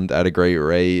rebound at a great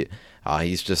rate.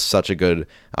 He's just such a good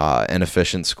and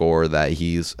efficient scorer that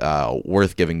he's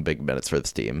worth giving big minutes for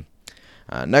this team.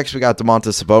 Next, we got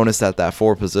Domantas Sabonis at that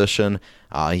 4 position.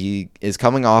 He is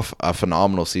coming off a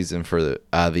phenomenal season for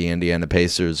the Indiana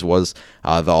Pacers, was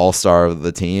the all-star of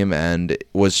the team, and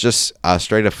was just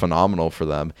straight up phenomenal for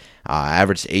them.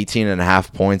 Averaged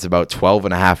 18.5 points, about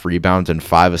 12.5 rebounds, and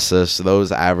 5 assists.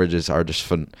 Those averages are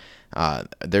just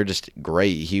they're just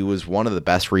great. He was one of the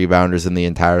best rebounders in the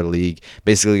entire league.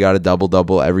 Basically got a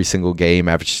double-double every single game,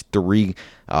 averaged 3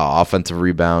 offensive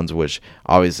rebounds, which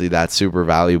obviously that's super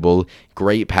valuable.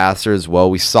 Great passer as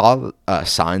well. We saw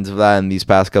signs of that in these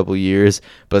past couple of years,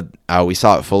 but we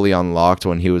saw it fully unlocked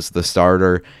when he was the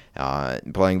starter,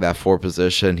 playing that 4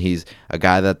 position. He's a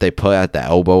guy that they put at the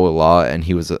elbow a lot, and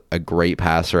he was a great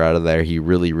passer out of there. He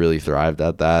really, really thrived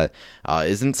at that.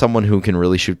 Isn't someone who can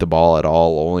really shoot the ball at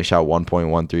all. Only shot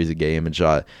 1.1 threes a game and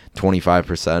shot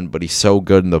 25%, but he's so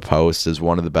good in the post. Is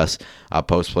one of the best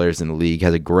post players in the league.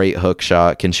 Has a great hook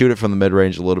shot. Can shoot it from the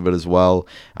mid-range a little bit as well,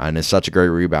 and is such a great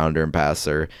rebounder and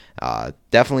passer.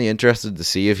 Definitely interested to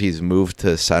see if he's moved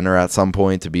to center at some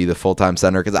point to be the full-time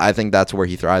center, because I think that's where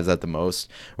he thrives at the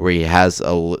most, where he has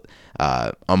a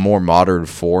more modern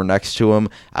 4 next to him.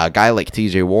 A guy like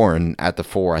TJ Warren at the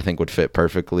 4 I think would fit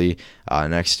perfectly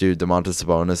next to Domantas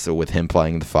Sabonis, with him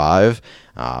playing the 5.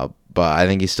 But I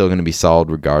think he's still going to be solid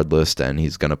regardless, and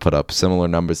he's going to put up similar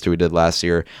numbers to what he did last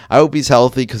year. I hope he's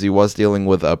healthy, because he was dealing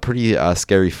with a pretty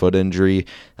scary foot injury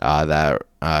that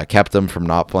kept him from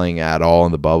not playing at all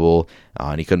in the bubble,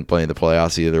 and he couldn't play in the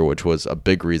playoffs either, which was a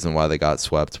big reason why they got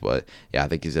swept. But yeah, I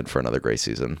think he's in for another great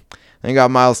season. Then you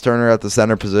got Miles Turner at the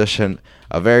center position,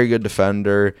 a very good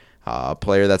defender. A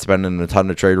player that's been in a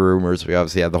ton of trade rumors. We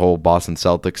obviously had the whole Boston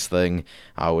Celtics thing,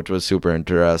 which was super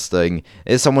interesting.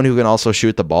 Is someone who can also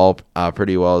shoot the ball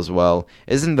pretty well as well.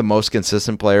 Isn't the most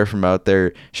consistent player from out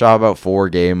there. Shot about 4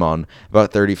 game on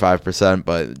about 35%,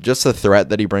 but just the threat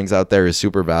that he brings out there is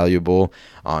super valuable.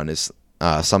 Is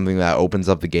something that opens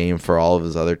up the game for all of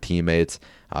his other teammates.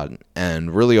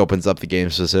 And really opens up the game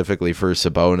specifically for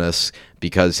Sabonis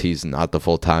because he's not the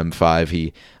full-time 5.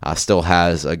 He still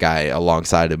has a guy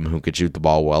alongside him who could shoot the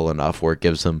ball well enough where it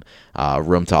gives him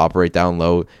room to operate down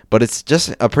low. But it's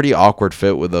just a pretty awkward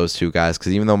fit with those two guys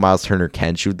because even though Miles Turner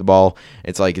can shoot the ball,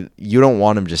 it's like you don't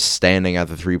want him just standing at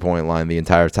the three-point line the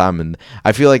entire time. And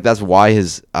I feel like that's why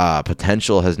his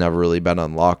potential has never really been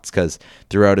unlocked because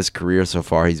throughout his career so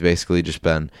far, he's basically just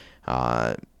been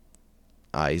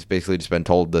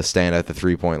told to stand at the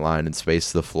three-point line and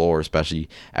space the floor, especially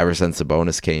ever since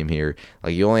Sabonis came here.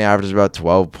 Like, he only averages about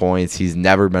 12 points. He's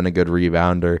never been a good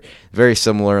rebounder. Very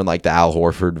similar in, like, the Al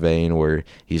Horford vein where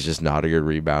he's just not a good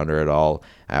rebounder at all.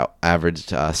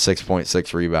 Averaged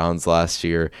 6.6 rebounds last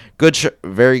year.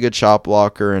 Very good shot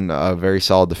blocker and a very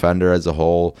solid defender as a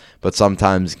whole, but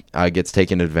sometimes gets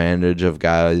taken advantage of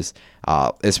guys.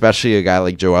 Especially a guy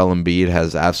like Joel Embiid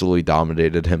has absolutely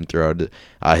dominated him throughout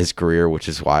his career, which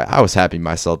is why I was happy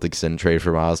my Celtics didn't trade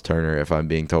for Miles Turner, if I'm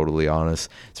being totally honest.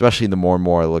 Especially the more and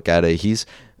more I look at it, he's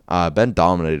been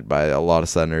dominated by a lot of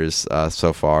centers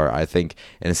so far. I think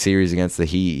in a series against the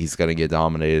Heat, he's going to get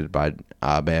dominated by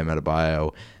Bam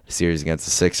Adebayo. A series against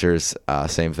the Sixers,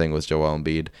 same thing with Joel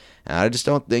Embiid. And I just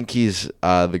don't think he's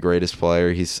the greatest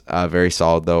player. He's very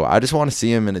solid, though. I just want to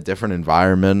see him in a different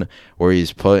environment where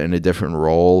he's put in a different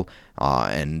role,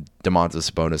 and Domantas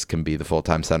Sabonis can be the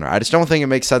full-time center. I just don't think it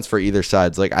makes sense for either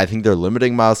sides. Like, I think they're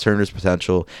limiting Miles Turner's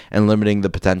potential and limiting the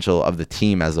potential of the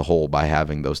team as a whole by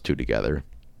having those two together.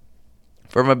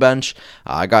 For my bench,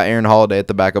 I got Aaron Holiday at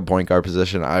the backup point guard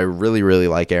position. I really, really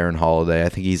like Aaron Holiday. I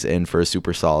think he's in for a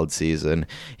super solid season.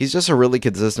 He's just a really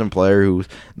consistent player who's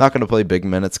not going to play big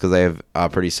minutes because they have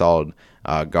pretty solid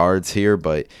guards here,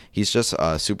 but he's just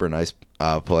a super nice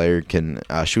player, can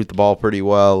shoot the ball pretty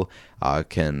well,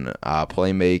 can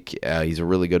play make. He's a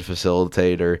really good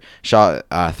facilitator. Shot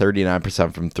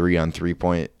 39% from 3 on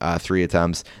 3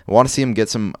 attempts. I want to see him get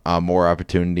some more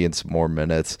opportunity and some more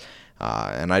minutes.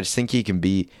 And I just think he can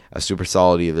be a super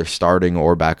solid either starting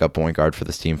or backup point guard for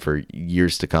this team for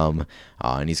years to come.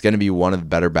 And he's going to be one of the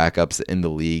better backups in the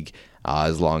league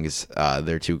as long as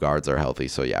their two guards are healthy.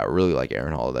 So, yeah, I really like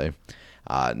Aaron Holiday.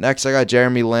 Next, I got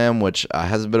Jeremy Lamb, which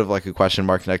has a bit of like a question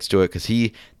mark next to it because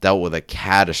he dealt with a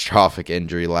catastrophic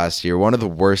injury last year. One of the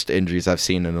worst injuries I've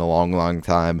seen in a long, long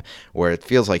time, where it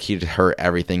feels like he hurt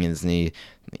everything in his knee.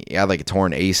 He had like a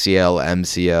torn ACL,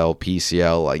 MCL,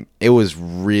 PCL. Like, it was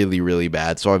really, really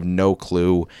bad. So I have no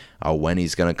clue when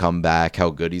he's going to come back,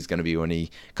 how good he's going to be when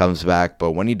he comes back.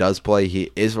 But when he does play,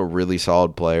 he is a really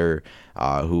solid player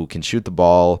who can shoot the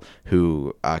ball,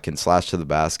 who can slash to the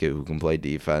basket, who can play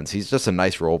defense. He's just a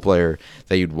nice role player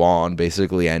that you'd want on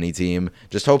basically any team.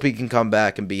 Just hope he can come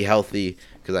back and be healthy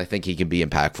because I think he can be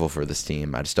impactful for this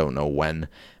team. I just don't know when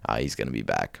he's going to be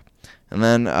back. And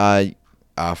then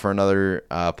for another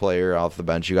player off the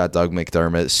bench, you got Doug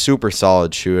McDermott, super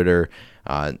solid shooter.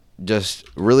 Just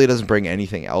really doesn't bring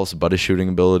anything else but his shooting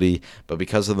ability. But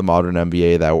because of the modern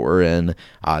NBA that we're in,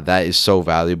 that is so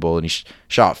valuable. And he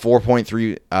shot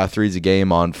 4.3 threes a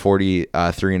game on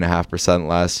 43.5%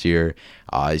 last year.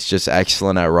 He's just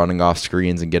excellent at running off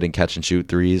screens and getting catch and shoot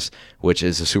threes, which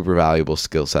is a super valuable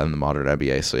skill set in the modern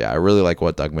NBA. So, yeah, I really like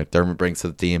what Doug McDermott brings to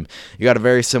the team. You got a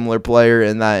very similar player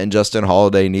in that in Justin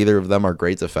Holiday. Neither of them are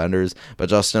great defenders, but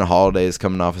Justin Holiday is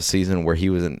coming off a season where he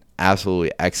was an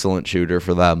absolutely excellent shooter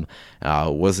for them.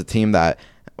 Was a team that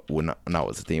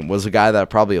was a guy that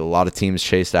probably a lot of teams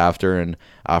chased after in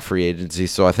free agency.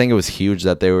 So I think it was huge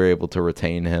that they were able to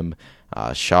retain him.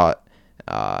 Shot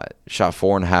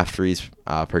 4.5 threes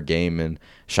per game and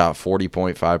shot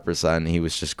 40.5%. He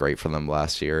was just great for them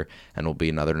last year and will be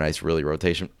another nice, really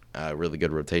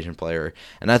good rotation player.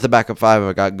 And at the backup 5,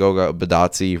 I got Goga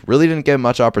Bitadze. Really didn't get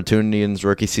much opportunity in his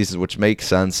rookie season, which makes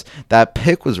sense. That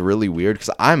pick was really weird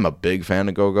because I'm a big fan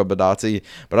of Goga Bitadze,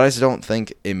 but I just don't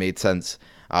think it made sense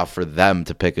for them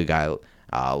to pick a guy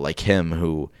like him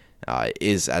who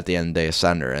is at the end of the day a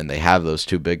center, and they have those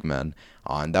two big men.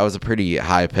 And that was a pretty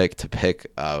high pick to pick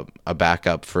a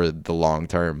backup for the long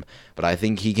term. But I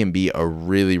think he can be a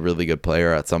really, really good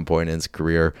player at some point in his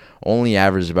career. Only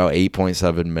averaged about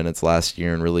 8.7 minutes last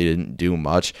year and really didn't do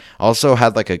much. Also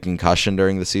had like a concussion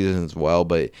during the season as well,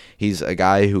 but he's a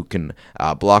guy who can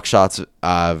block shots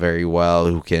very well,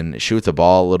 who can shoot the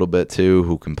ball a little bit too,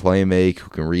 who can play make, who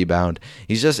can rebound.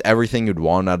 He's just everything you'd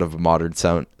want out of a modern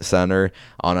center.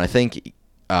 And I think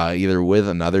either with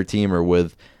another team or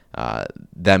with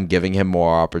them giving him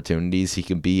more opportunities, he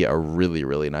can be a really,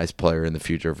 really nice player in the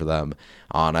future for them.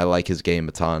 And I like his game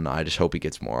a ton. I just hope he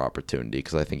gets more opportunity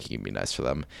because I think he can be nice for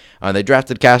them. They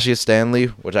drafted Cassius Stanley,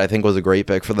 which I think was a great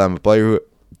pick for them. A player who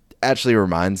actually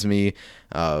reminds me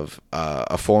of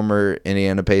a former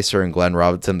Indiana Pacer and Glenn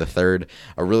Robinson III,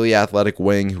 a really athletic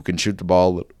wing who can shoot the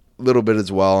ball a little bit as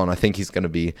well. And I think he's going to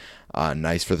be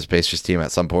nice for this Pacers team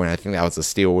at some point. I think that was a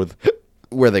steal with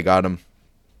where they got him.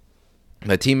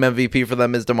 The team MVP for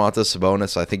them is Domantas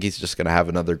Sabonis. I think he's just going to have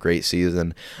another great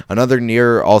season, another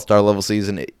near all-star level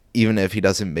season. Even if he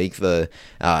doesn't make the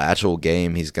actual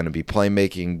game, he's going to be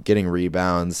playmaking, getting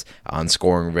rebounds, and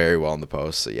scoring very well in the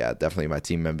post. So, yeah, definitely my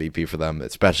team MVP for them,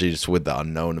 especially just with the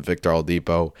unknown of Victor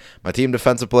Oladipo. My team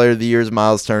defensive player of the year is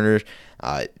Miles Turner.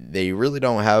 They really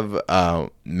don't have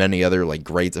many other like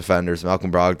great defenders.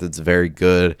 Malcolm Brogdon's very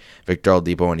good. Victor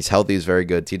Oladipo, when he's healthy, is very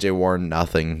good. T.J. Warren,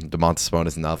 nothing. Domantas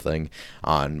Sabonis, nothing.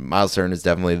 Miles Turner is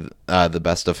definitely the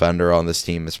best defender on this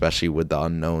team, especially with the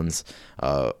unknowns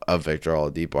of Victor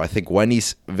Oladipo. I think when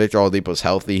Victor Oladipo's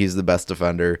healthy, he's the best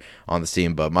defender on this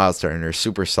team. But Miles Turner,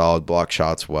 super solid, block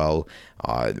shots well.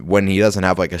 When he doesn't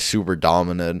have like a super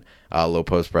dominant low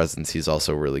post presence, he's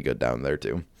also really good down there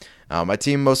too. My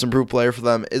team most improved player for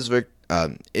them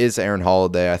is Aaron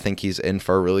Holiday. I think he's in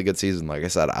for a really good season. Like I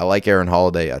said, I like Aaron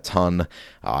Holiday a ton.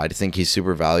 I think he's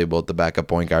super valuable at the backup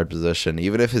point guard position.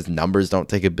 Even if his numbers don't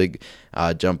take a big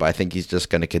jump, I think he's just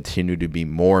going to continue to be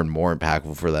more and more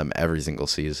impactful for them every single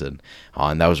season.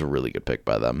 And that was a really good pick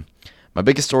by them. My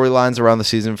biggest storylines around the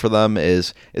season for them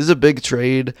is a big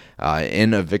trade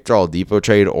in a Victor Oladipo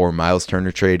trade or Miles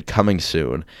Turner trade coming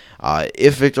soon.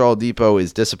 If Victor Oladipo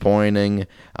is disappointing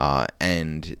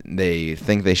and they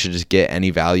think they should just get any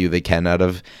value they can out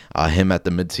of him at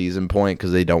the midseason point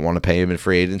because they don't want to pay him in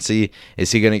free agency,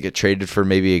 is he going to get traded for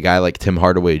maybe a guy like Tim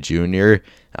Hardaway Jr.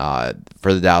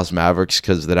 For the Dallas Mavericks,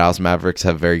 because the Dallas Mavericks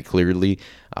have very clearly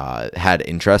had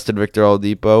interest in Victor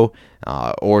Oladipo?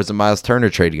 Or is a Miles Turner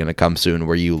trade going to come soon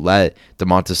where you let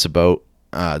Domantas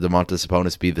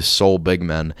Sabonis be the sole big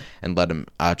man and let him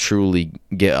truly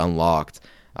get unlocked?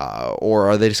 Or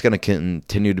are they just going to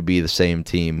continue to be the same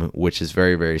team, which is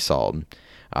very, very solid?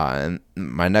 And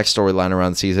my next storyline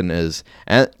around the season is,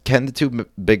 can the two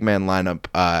big man lineup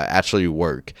actually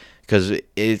work? Because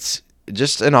it's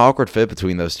just an awkward fit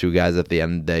between those two guys at the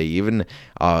end of the day. Even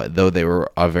though they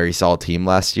were a very solid team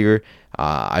last year,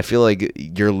 I feel like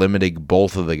you're limiting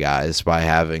both of the guys by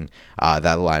having that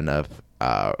lineup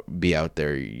be out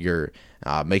there. You're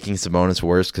making Sabonis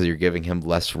worse because you're giving him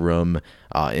less room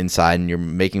inside, and you're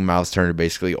making Miles Turner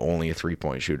basically only a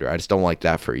three-point shooter. I just don't like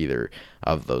that for either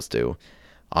of those two.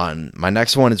 My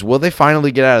next one is, will they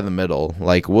finally get out of the middle?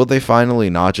 Like, will they finally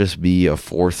not just be a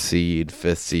 4th seed,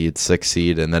 5th seed, 6th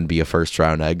seed, and then be a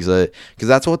first-round exit? Because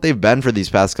that's what they've been for these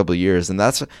past couple of years, and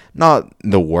that's not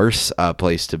the worst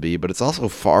place to be, but it's also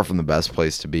far from the best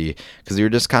place to be, because you're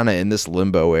just kind of in this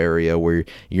limbo area where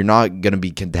you're not going to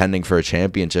be contending for a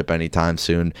championship anytime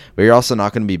soon, but you're also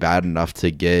not going to be bad enough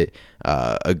to get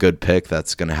a good pick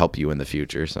that's going to help you in the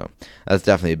future. So that's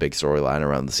definitely a big storyline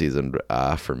around the season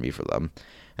for me for them.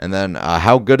 And then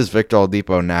how good is Victor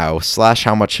Oladipo now, /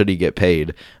 how much should he get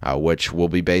paid, which will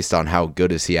be based on how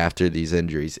good is he after these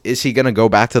injuries. Is he going to go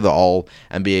back to the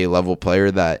all-NBA level player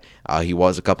that he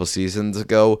was a couple seasons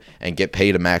ago and get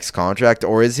paid a max contract,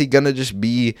 or is he going to just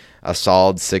be a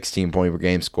solid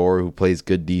 16-point-per-game scorer who plays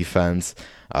good defense,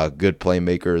 a good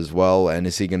playmaker as well, and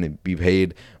is he going to be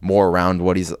paid more around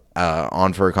what he's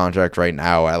on for a contract right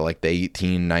now at like the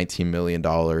 $18-19 million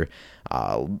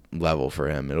level for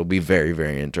him? It'll be very,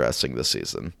 very interesting this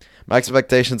season. My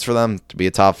expectations for them to be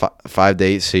a top 5 to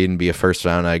 8 seed and be a first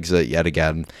round exit yet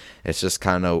again. It's just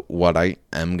kind of what I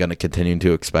am going to continue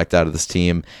to expect out of this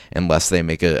team unless they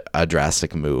make a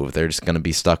drastic move. They're just going to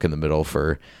be stuck in the middle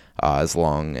for as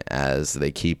long as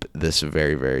they keep this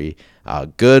very, very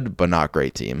good but not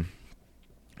great team.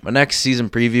 My next season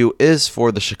preview is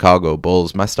for the Chicago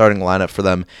Bulls. My starting lineup for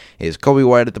them is Coby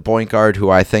White at the point guard, who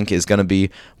I think is going to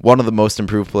be one of the most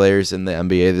improved players in the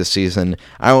NBA this season.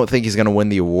 I don't think he's going to win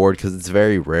the award because it's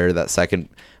very rare that second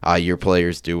year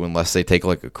players do unless they take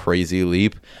like a crazy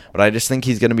leap. But I just think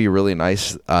he's going to be really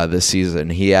nice this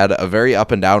season. He had a very up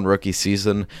and down rookie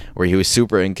season where he was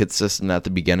super inconsistent at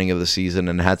the beginning of the season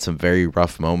and had some very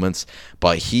rough moments.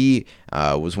 But he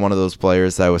was one of those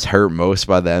players that was hurt most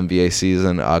by the NBA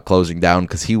season closing down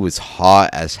because he was hot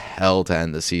as hell to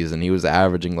end the season. He was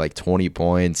averaging like 20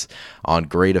 points on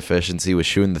great efficiency, was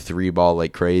shooting the three ball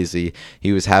like crazy.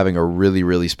 He was having a really,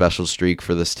 really special streak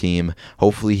for this team.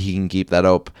 Hopefully he can keep that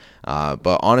up.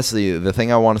 But honestly, the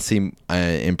thing I want to see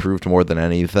improved more than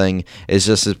anything is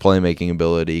just his playmaking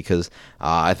ability, because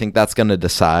I think that's going to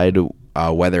decide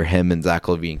whether him and Zach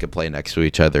LaVine can play next to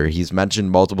each other. He's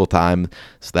mentioned multiple times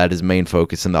that his main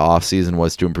focus in the offseason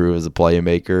was to improve as a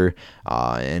playmaker,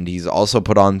 and he's also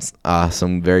put on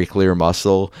some very clear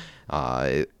muscle.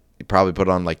 He probably put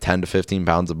on like 10 to 15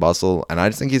 pounds of muscle, and I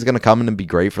just think he's going to come in and be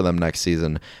great for them next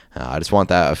season. I just want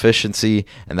that efficiency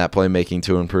and that playmaking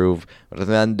to improve. But at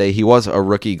the end of the day, he was a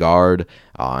rookie guard,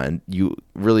 and you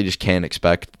really just can't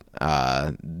expect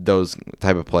those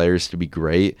type of players to be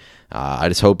great. I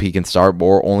just hope he can start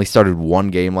more. Only started one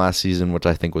game last season, which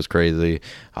I think was crazy,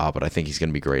 but I think he's going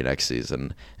to be great next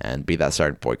season and be that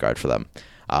starting point guard for them.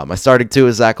 My starting two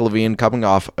is Zach LaVine, coming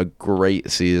off a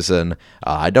great season.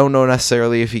 I don't know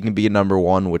necessarily if he can be number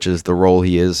one, which is the role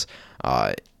he is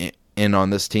in on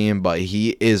this team, but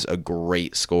he is a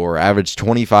great scorer. Averaged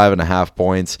 25.5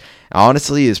 points.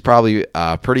 Honestly, is probably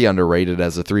pretty underrated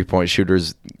as a three-point shooter.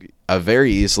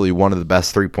 Very easily one of the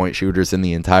best three-point shooters in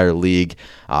the entire league.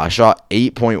 Shot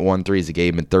 8.1 threes a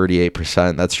game and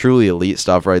 38%. That's truly elite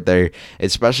stuff right there,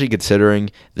 especially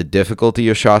considering the difficulty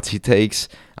of shots he takes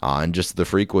and just the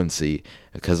frequency,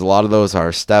 because a lot of those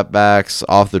are step backs,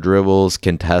 off the dribbles,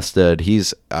 contested.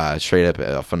 He's straight up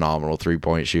a phenomenal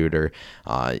three-point shooter.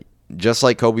 Just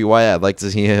like Coby White, I'd like to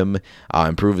see him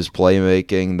improve his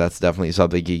playmaking. That's definitely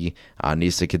something he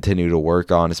needs to continue to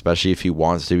work on, especially if he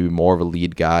wants to be more of a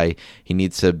lead guy. He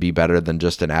needs to be better than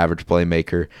just an average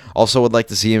playmaker. Also would like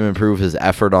to see him improve his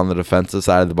effort on the defensive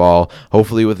side of the ball,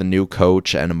 hopefully with a new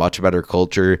coach and a much better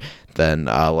culture than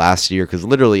last year, because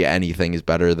literally anything is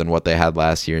better than what they had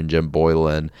last year in Jim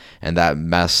Boylen and that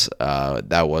mess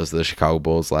that was the Chicago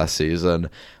Bulls last season.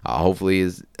 Hopefully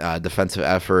his defensive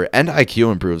effort and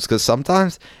IQ improves, because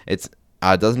sometimes it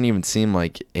doesn't even seem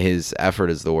like his effort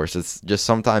is the worst. It's just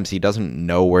sometimes he doesn't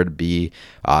know where to be,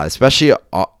 especially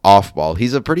off ball.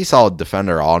 He's a pretty solid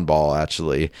defender on ball,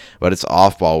 actually, but it's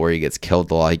off ball where he gets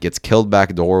killed. Like, gets killed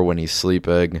back door when he's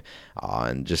sleeping,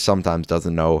 and just sometimes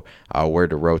doesn't know where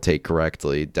to rotate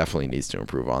correctly. Definitely needs to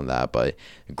improve on that, but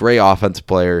great offensive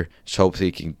player. Just hopes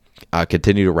he can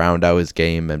continue to round out his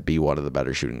game and be one of the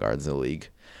better shooting guards in the league.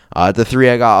 At the three,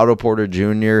 I got Otto Porter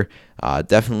Jr.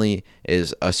 Definitely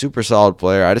is a super solid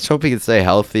player. I just hope he can stay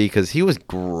healthy, because he was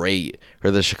great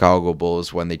for the Chicago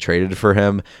Bulls when they traded for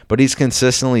him, but he's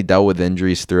consistently dealt with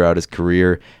injuries throughout his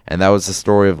career, and that was the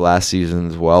story of last season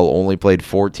as well. Only played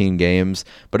 14 games,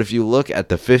 but if you look at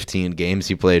the 15 games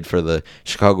he played for the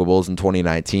Chicago Bulls in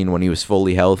 2019 when he was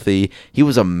fully healthy, he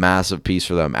was a massive piece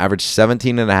for them. Averaged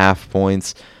 17.5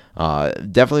 points.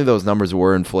 Definitely those numbers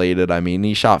were inflated. I mean,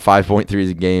 he shot 5.3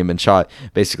 a game and shot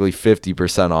basically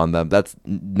 50% on them. That's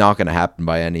not going to happen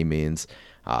by any means.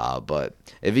 But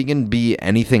if he can be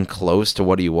anything close to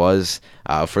what he was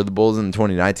for the Bulls in the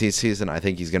 2019 season, I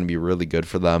think he's going to be really good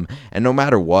for them. And no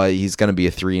matter what, he's going to be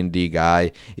a 3-and-D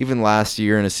guy. Even last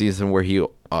year in a season where he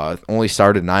only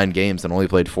started 9 games and only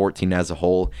played 14 as a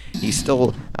whole, he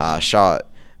still shot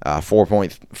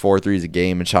 4.4 threes a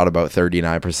game and shot about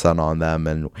 39% on them,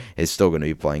 and is still going to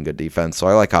be playing good defense. So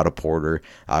I like Otto Porter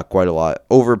quite a lot.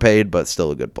 Overpaid, but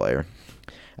still a good player.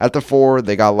 At the 4,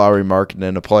 they got Lauri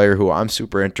Markkanen, a player who I'm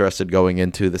super interested going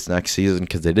into this next season,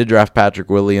 because they did draft Patrick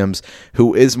Williams,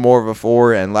 who is more of a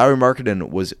 4, and Lauri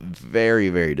Markkanen was very,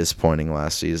 very disappointing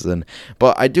last season.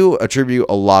 But I do attribute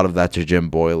a lot of that to Jim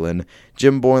Boylen.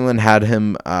 Jim Boylen had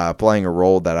him playing a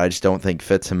role that I just don't think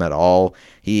fits him at all.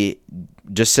 He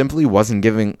just simply wasn't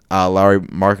giving Lauri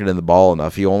Markkanen the ball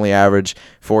enough. He only averaged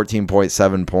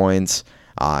 14.7 points.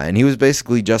 And he was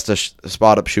basically just a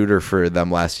spot-up shooter for them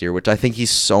last year, which I think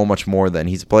he's so much more than.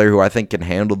 He's a player who I think can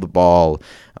handle the ball,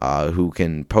 who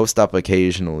can post up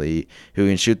occasionally, who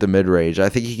can shoot the mid-range. I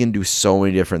think he can do so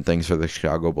many different things for the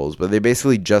Chicago Bulls, but they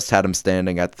basically just had him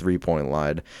standing at the three-point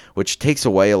line, which takes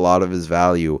away a lot of his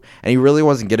value. And he really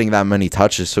wasn't getting that many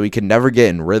touches, so he could never get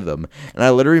in rhythm. And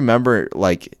I literally remember,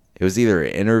 like, it was either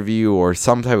an interview or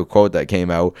some type of quote that came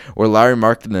out where Larry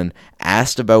Markkinen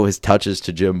asked about his touches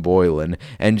to Jim Boylen,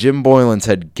 and Jim Boylen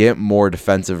said, "Get more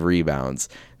defensive rebounds."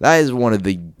 That is one of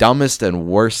the dumbest and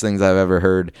worst things I've ever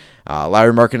heard.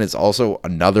 Larry Markkinen is also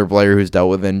another player who's dealt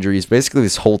with injuries. Basically,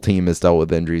 this whole team has dealt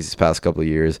with injuries these past couple of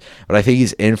years. But I think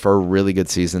he's in for a really good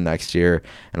season next year.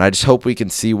 And I just hope we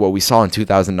can see what we saw in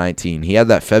 2019. He had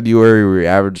that February where he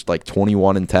averaged like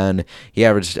 21 and 10. He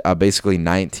averaged basically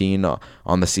 19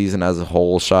 on the season as a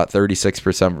whole. Shot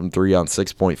 36% from 3 on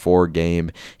 6.4 game.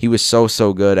 He was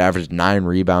so good. Averaged 9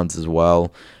 rebounds as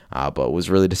well. But was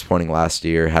really disappointing last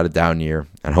year, had a down year,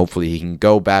 and hopefully he can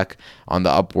go back on the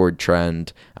upward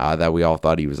trend that we all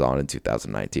thought he was on in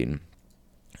 2019.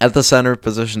 At the center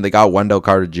position, they got Wendell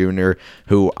Carter Jr.,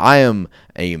 who I am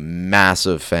a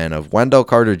massive fan of. Wendell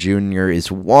Carter Jr.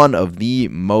 is one of the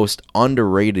most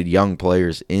underrated young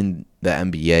players in the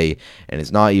NBA, and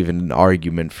it's not even an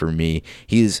argument for me.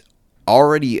 He's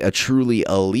already a truly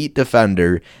elite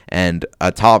defender and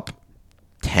a top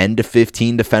 10 to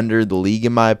 15 defender of the league,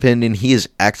 in my opinion. He is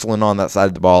excellent on that side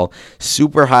of the ball.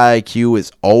 Super high IQ,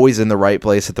 is always in the right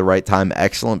place at the right time.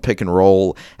 Excellent pick and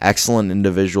roll. Excellent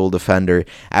individual defender.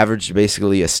 Averaged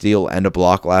basically a steal and a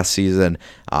block last season.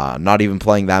 Not even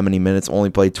playing that many minutes.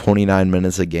 Only played 29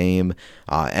 minutes a game.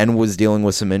 And was dealing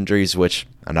with some injuries, which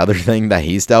another thing that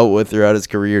he's dealt with throughout his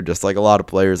career, just like a lot of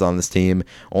players on this team.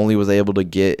 Only was able to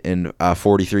get in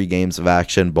 43 games of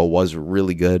action, but was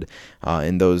really good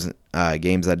in those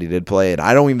games that he did play. And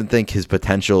I don't even think his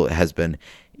potential has been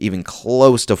even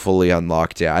close to fully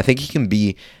unlocked yet. I think he can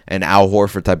be an Al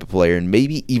Horford type of player, and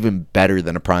maybe even better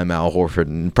than a prime Al Horford.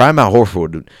 And prime Al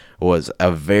Horford was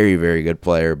a very, very good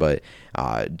player, but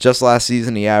just last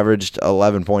season he averaged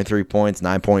 11.3 points,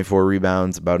 9.4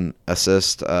 rebounds, about an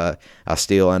assist, a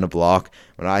steal, and a block.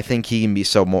 But I think he can be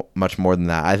much more than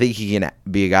that. I think he can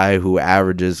be a guy who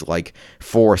averages like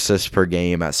 4 assists per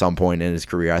game at some point in his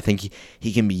career. I think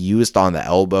he can be used on the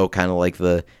elbow, kind of like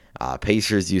the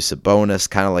Pacers used Sabonis,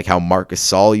 kind of like how Marc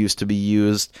Gasol used to be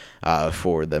used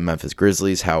for the Memphis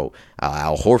Grizzlies, how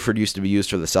Al Horford used to be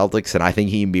used for the Celtics, and I think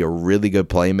he can be a really good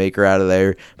playmaker out of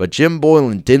there. But Jim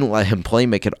Boylen didn't let him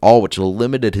playmake at all, which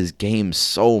limited his game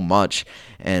so much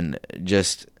and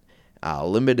just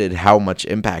limited how much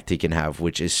impact he can have,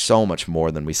 which is so much more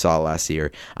than we saw last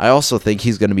year. I also think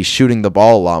he's going to be shooting the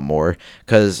ball a lot more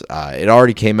because it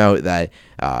already came out that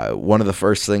one of the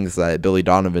first things that Billy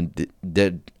Donovan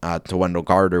did to Wendell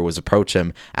Carter was approach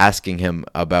him, asking him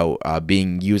about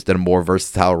being used in a more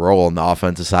versatile role on the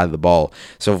offensive side of the ball.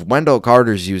 So if Wendell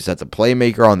Carter's used as a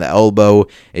playmaker on the elbow,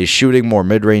 is shooting more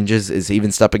mid-ranges, is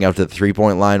even stepping out to the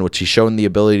three-point line, which he's shown the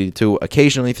ability to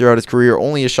occasionally throughout his career,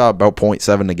 only a shot about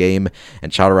 0.7 a game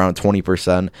and shot around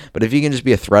 20%. But if he can just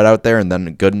be a threat out there and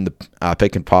then good in the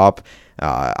pick and pop,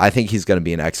 I think he's going to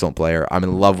be an excellent player. I'm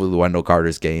in love with Wendell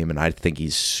Carter's game, and I think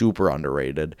he's super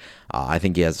underrated. I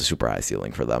think he has a super high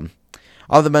ceiling for them.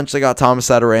 On the bench, they got Thomas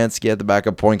Satoransky at the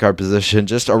backup point guard position.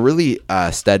 Just a really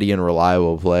steady and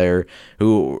reliable player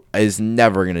who is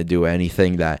never going to do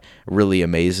anything that really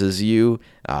amazes you,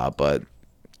 but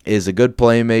is a good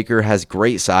playmaker, has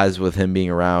great size with him being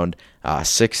around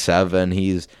 6'7".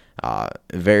 He's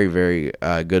very, very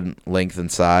good length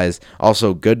and size.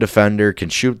 Also, good defender, can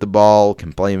shoot the ball,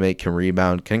 can play make, can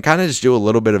rebound, can kind of just do a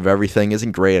little bit of everything.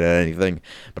 Isn't great at anything,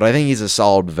 but I think he's a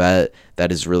solid vet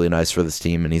that is really nice for this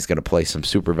team, and he's going to play some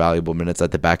super valuable minutes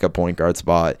at the backup point guard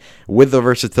spot with the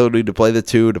versatility to play the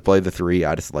 2, to play the 3.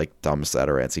 I just like Thomas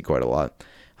Satoransky quite a lot.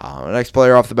 The next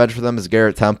player off the bench for them is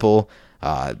Garrett Temple.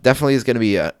 Definitely is going to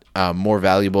be more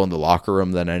valuable in the locker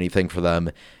room than anything for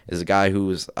them. Is a guy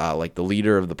who's like the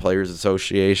leader of the Players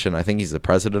Association. I think he's the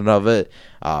president of it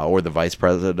or the vice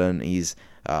president. He's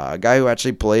a guy who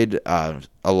actually played a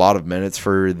lot of minutes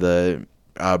for the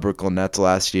Brooklyn Nets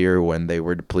last year when they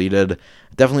were depleted.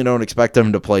 Definitely don't expect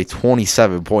him to play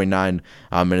 27.9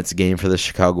 minutes a game for the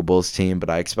Chicago Bulls team, but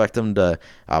I expect him to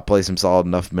play some solid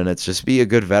enough minutes. Just be a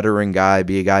good veteran guy,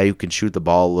 be a guy who can shoot the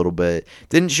ball a little bit.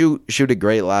 Didn't shoot it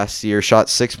great last year, shot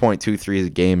 6.23 a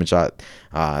game and shot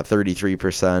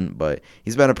 33%, but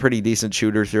he's been a pretty decent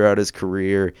shooter throughout his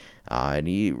career, and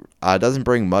he doesn't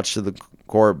bring much to the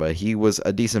court, but he was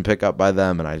a decent pickup by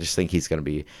them, and I just think he's going to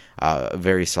be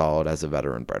very solid as a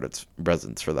veteran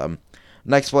presence for them.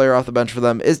 Next player off the bench for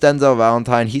them is Denzel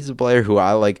Valentine. He's a player who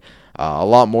I like a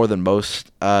lot more than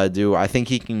most do. I think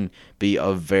he can be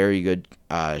a very good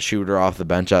shooter off the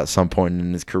bench at some point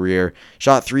in his career.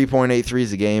 Shot 3.8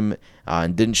 threes a game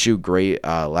and didn't shoot great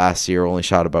last year. Only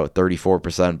shot about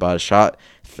 34%, but shot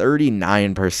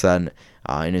 39%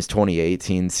 in his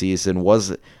 2018 season.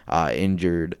 Was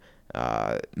injured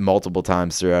multiple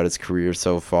times throughout his career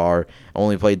so far.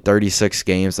 Only played 36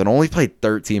 games and only played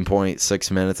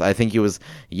 13.6 minutes. I think he was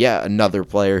yet another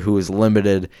player who was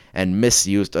limited and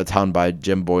misused a ton by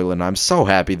Jim Boylan. I'm so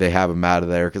happy they have him out of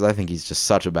there because I think he's just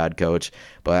such a bad coach.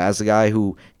 But as a guy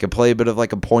who can play a bit of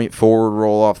like a point forward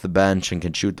role off the bench and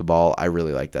can shoot the ball, I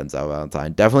really like Denzel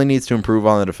Valentine. Definitely needs to improve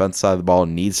on the defense side of the ball,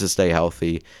 needs to stay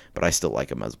healthy, but I still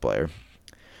like him as a player.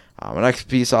 My next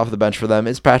piece off the bench for them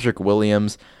is Patrick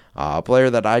Williams. A player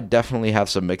that I definitely have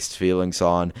some mixed feelings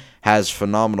on. Has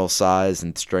phenomenal size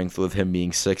and strength with him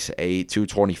being 6'8",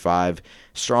 225,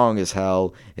 strong as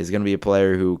hell. Is going to be a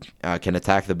player who can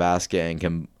attack the basket and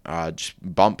can just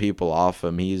bump people off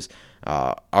him. He's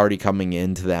already coming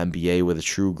into the NBA with a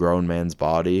true grown man's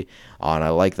body, and I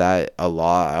like that a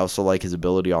lot. I also like his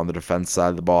ability on the defense side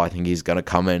of the ball. I think he's going to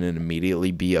come in and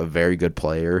immediately be a very good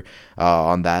player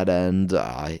on that end.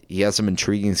 He has some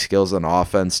intriguing skills on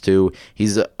offense, too.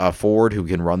 He's a forward who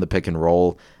can run the pick and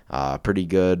roll pretty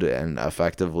good and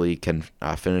effectively, can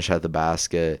finish at the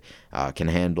basket, can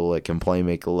handle it, can play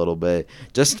make a little bit.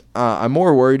 Just I'm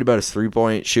more worried about his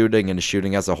three-point shooting and his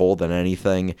shooting as a whole than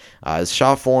anything. His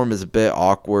shot form is a bit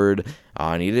awkward,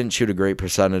 and he didn't shoot a great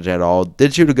percentage at all.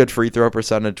 Did shoot a good free throw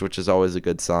percentage, which is always a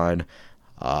good sign.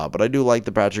 But I do like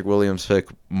the Patrick Williams pick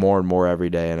more and more every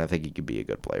day, and I think he could be a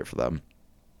good player for them.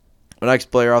 The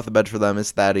next player off the bench for them is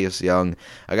Thaddeus Young,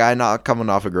 a guy not coming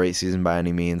off a great season by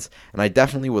any means, and I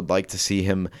definitely would like to see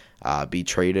him be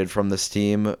traded from this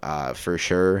team for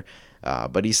sure.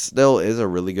 But he still is a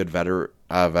really good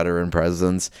veteran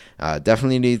presence.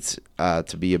 Definitely needs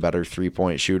to be a better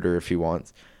three-point shooter if he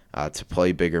wants to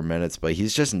play bigger minutes, but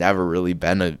he's just never really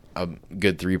been a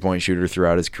good three-point shooter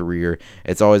throughout his career.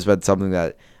 It's always been something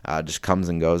that just comes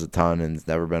and goes a ton and has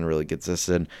never been really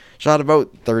consistent. Shot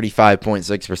about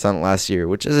 35.6% last year,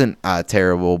 which isn't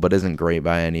terrible, but isn't great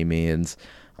by any means.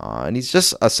 And he's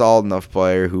just a solid enough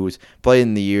player who's played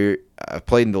in the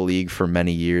league for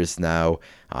many years now.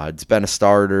 It's been a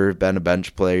starter, been a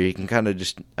bench player. You can kind of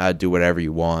just do whatever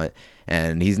you want,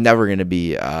 and he's never going to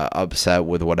be upset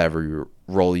with whatever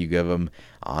role you give him.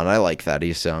 And I like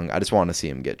Thaddeus Young. I just want to see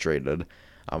him get traded.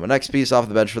 The next piece off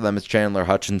the bench for them is Chandler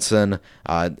Hutchinson,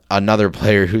 another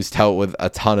player who's dealt with a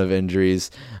ton of injuries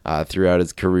throughout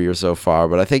his career so far,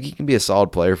 but I think he can be a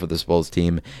solid player for this Bulls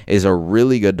team. Is a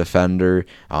really good defender,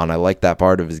 and I like that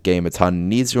part of his game a ton.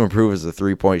 Needs to improve as a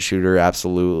three-point shooter,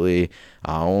 absolutely.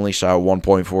 Only shot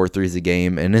 1.4 threes a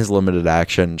game in his limited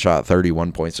action, shot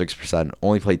 31.6%,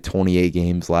 only played 28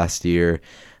 games last year.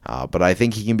 But I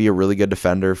think he can be a really good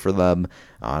defender for them.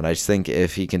 And I just think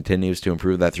if he continues to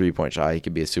improve that three-point shot, he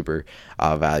could be a super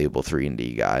valuable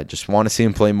 3-and-D guy. Just want to see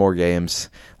him play more games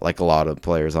like a lot of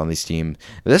players on this team.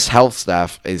 This health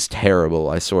staff is terrible,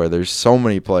 I swear. There's so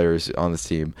many players on this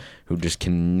team who just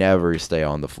can never stay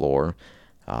on the floor.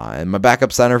 And my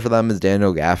backup center for them is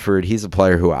Daniel Gafford. He's a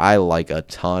player who I like a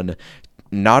ton.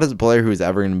 Not as a player who's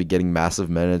ever going to be getting massive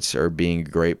minutes or being a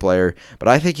great player, but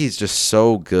I think he's just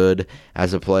so good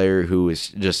as a player who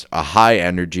is just a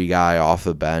high-energy guy off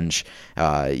the bench.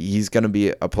 He's going to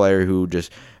be a player who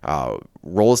just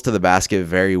rolls to the basket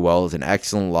very well, is an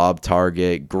excellent lob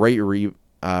target, great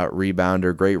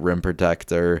rebounder, great rim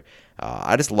protector.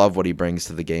 I just love what he brings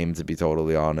to the game, to be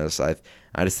totally honest. I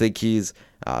just think he's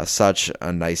such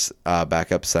a nice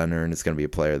backup center, and it's going to be a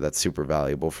player that's super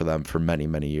valuable for them for many,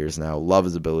 many years now. Love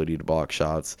his ability to block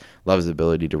shots, love his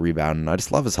ability to rebound, and I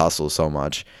just love his hustle so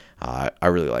much. I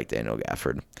really like Daniel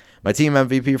Gafford. My team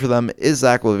MVP for them is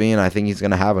Zach LaVine. I think he's going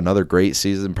to have another great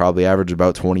season, probably average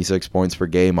about 26 points per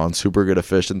game on super good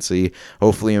efficiency.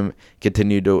 Hopefully him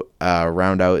continue to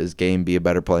round out his game, be a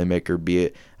better playmaker,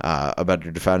 be a better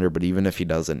defender, but even if he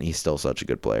doesn't, he's still such a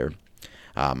good player.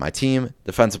 My team,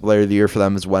 defensive player of the year for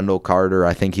them is Wendell Carter.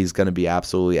 I think he's going to be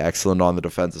absolutely excellent on the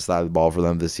defensive side of the ball for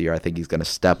them this year. I think he's going to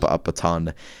step up a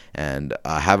ton and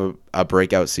have a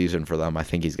breakout season for them. I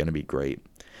think he's going to be great.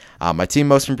 My team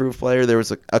most improved player, there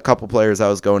was a couple players I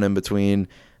was going in between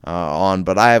on,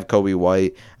 but I have Coby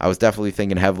White. I was definitely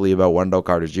thinking heavily about Wendell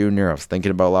Carter Jr. I was thinking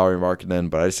about Lauri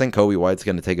Markkanen, but I just think Coby White's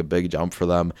going to take a big jump for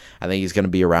them. I think he's going to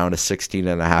be around a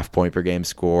 16.5 point per game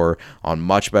score on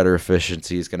much better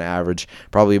efficiency. He's going to average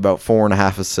probably about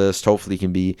 4.5 assists. Hopefully he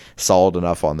can be solid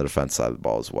enough on the defense side of the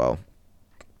ball as well.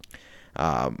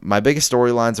 My biggest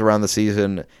storylines around the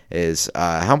season is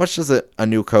how much does a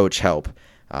new coach help?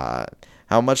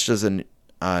 How much does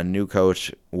a new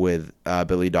coach with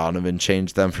Billy Donovan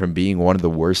change them from being one of the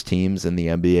worst teams in the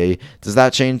NBA? Does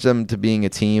that change them to being a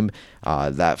team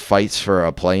that fights for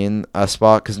a play-in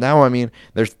spot? Because now, I mean,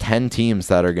 there's 10 teams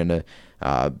that are going to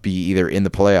be either in the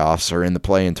playoffs or in the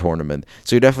play-in tournament.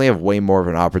 So you definitely have way more of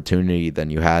an opportunity than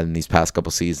you had in these past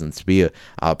couple seasons to be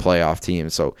a playoff team.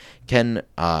 So can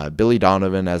Billy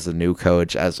Donovan, as the new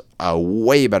coach, as a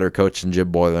way better coach than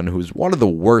Jim Boylan, who's one of the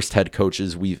worst head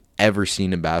coaches we've ever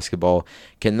seen in basketball,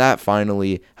 can that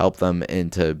finally help them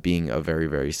into being a very,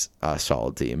 very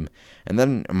solid team? And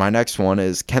then my next one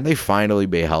is, can they finally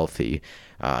be healthy?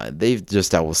 They've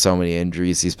just dealt with so many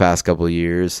injuries these past couple of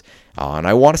years, and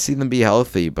I want to see them be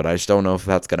healthy, but I just don't know if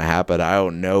that's going to happen. I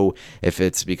don't know if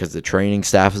it's because the training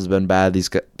staff has been bad these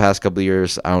past couple of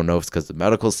years. I don't know if it's because the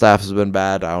medical staff has been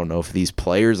bad. I don't know if these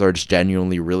players are just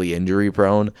genuinely really injury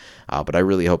prone, but I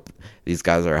really hope these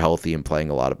guys are healthy and playing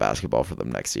a lot of basketball for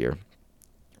them next year.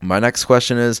 My next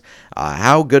question is,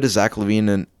 how good is Zach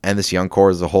LaVine and this young core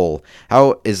as a whole?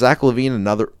 How is Zach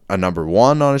LaVine a number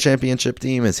one on a championship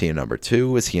team? Is he a number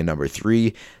two? Is he a number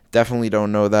three? Definitely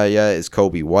don't know that yet. Is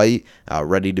Kobe White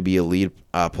ready to be a lead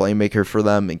playmaker for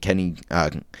them? And can he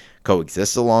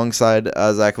coexist alongside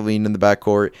Zach LaVine in the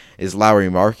backcourt? Is Lauri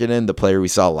Markkanen the player we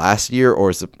saw last year, or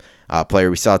is the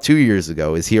player we saw 2 years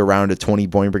ago? Is he around a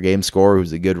 20-point per game scorer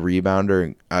who's a good rebounder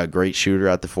and a great shooter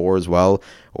at the four as well?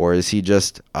 Or is he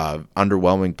just an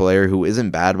underwhelming player who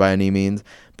isn't bad by any means,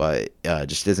 but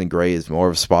just isn't great? Is more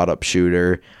of a spot-up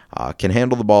shooter, can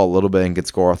handle the ball a little bit and can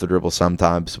score off the dribble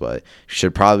sometimes, but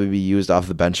should probably be used off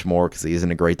the bench more because he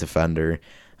isn't a great defender.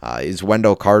 Is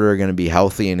Wendell Carter going to be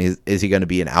healthy, and is he going to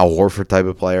be an Al Horford type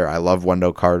of player? I love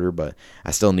Wendell Carter, but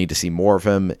I still need to see more of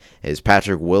him. Is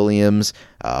Patrick Williams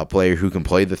a player who can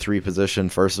play the three position,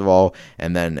 first of all?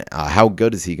 And then how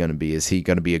good is he going to be? Is he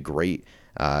going to be a great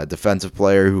defensive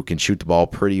player who can shoot the ball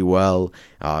pretty well,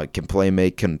 can play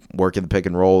make, can work in the pick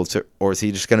and roll? Or is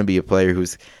he just going to be a player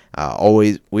who's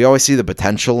we always see the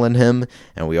potential in him,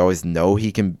 and we always know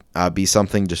he can be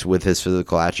something just with his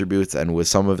physical attributes and with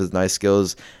some of his nice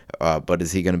skills, but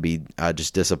is he going to be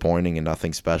just disappointing and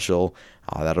nothing special?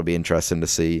 That'll be interesting to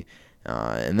see.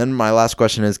 And then my last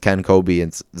question is, can Kobe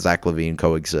and Zach LaVine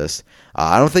coexist?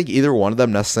 I don't think either one of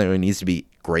them necessarily needs to be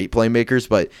great playmakers,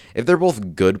 but if they're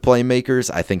both good playmakers,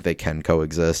 I think they can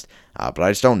coexist. But I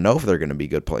just don't know if they're going to be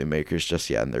good playmakers just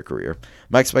yet in their career.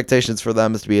 My expectations for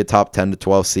them is to be a top 10 to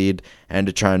 12 seed and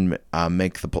to try and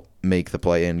make the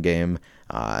play-in game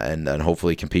and then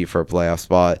hopefully compete for a playoff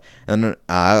spot. And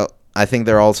I think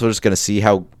they're also just going to see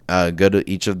how good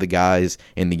each of the guys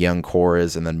in the young core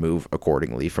is and then move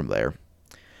accordingly from there.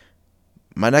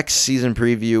 My next season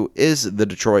preview is the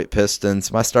Detroit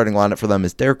Pistons. My starting lineup for them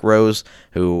is Derrick Rose,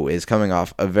 who is coming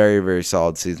off a very, very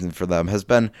solid season for them. Has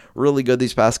been really good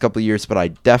these past couple of years, but I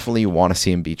definitely want to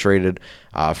see him be traded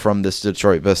from this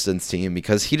Detroit Pistons team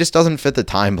because he just doesn't fit the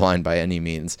timeline by any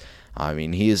means. I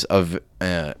mean, he's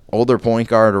an older point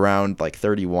guard around like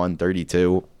 31,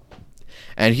 32.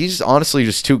 And he's honestly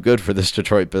just too good for this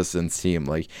Detroit Pistons team.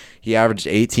 Like, he averaged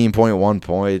 18.1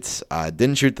 points,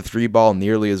 didn't shoot the three ball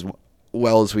nearly as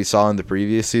well as we saw in the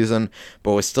previous season,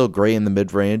 but was still great in the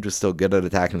mid-range, was still good at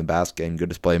attacking the basket and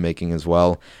good at playmaking as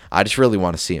well. I just really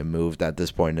want to see him moved at this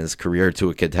point in his career to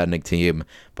a contending team.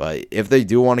 But if they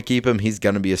do want to keep him, he's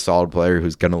going to be a solid player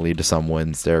who's going to lead to some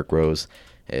wins. Derrick Rose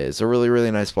is a really,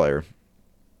 really nice player.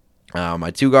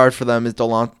 My two guard for them is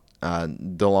DeLon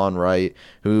Wright,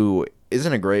 who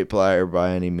isn't a great player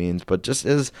by any means, but just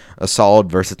is a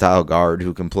solid, versatile guard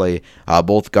who can play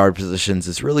both guard positions.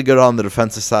 Is really good on the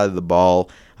defensive side of the ball,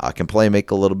 can play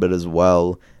make a little bit as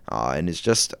well, and is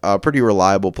just a pretty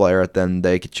reliable player at the end of the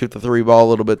day. Can shoot the three ball a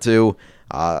little bit too.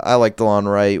 I like DeLon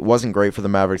Wright. Wasn't great for the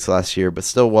Mavericks last year, but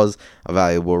still was a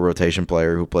valuable rotation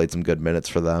player who played some good minutes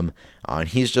for them. And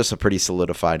he's just a pretty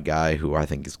solidified guy who I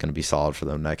think is going to be solid for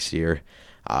them next year.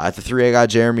 At the 3, I got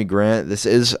Jeremy Grant. This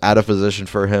is out of position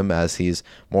for him as he's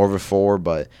more of a 4,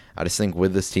 but I just think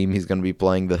with this team he's going to be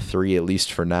playing the 3 at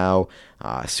least for now.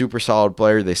 Super solid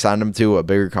player. They signed him to a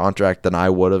bigger contract than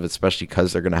I would have, especially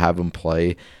because they're going to have him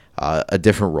play a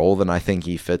different role than I think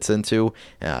he fits into.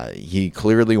 He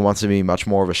clearly wants to be much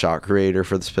more of a shot creator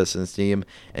for this Pistons team,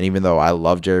 and even though I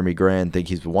love Jeremy Grant, I think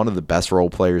he's one of the best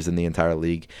role players in the entire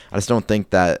league, I just don't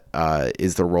think that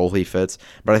is the role he fits.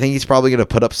 But I think he's probably going to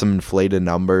put up some inflated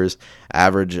numbers,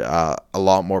 average a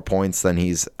lot more points than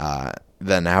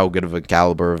than how good of a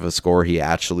caliber of a scorer he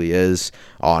actually is.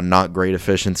 Not great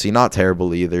efficiency, not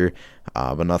terrible either,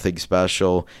 but nothing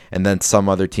special. And then some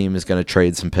other team is going to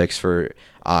trade some picks for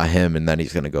him, and then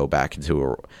he's going to go back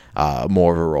into a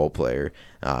more of a role player.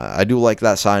 I do like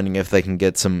that signing if they can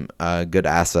get some good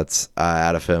assets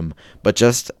out of him. But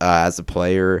just as a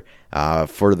player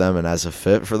for them and as a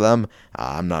fit for them,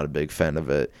 I'm not a big fan of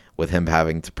it, with him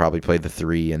having to probably play the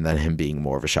 3 and then him being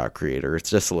more of a shot creator. It's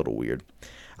just a little weird.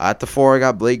 At the 4, I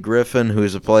got Blake Griffin,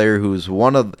 who's a player who's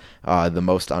one of the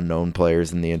most unknown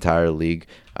players in the entire league.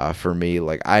 For me,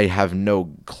 like, I have no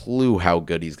clue how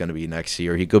good he's going to be next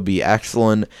year. He could be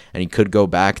excellent, and he could go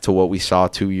back to what we saw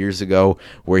 2 years ago,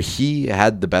 where he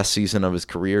had the best season of his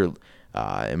career,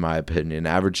 in my opinion.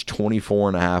 Averaged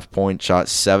 24.5 points, shot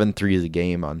 7 threes a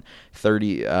game on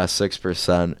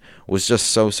 36%. Was just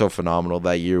so phenomenal.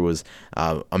 That year was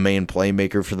a main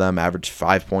playmaker for them. Averaged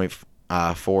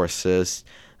 5.4 assists.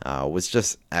 Was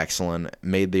just excellent.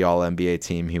 Made the All-NBA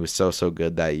team. He was so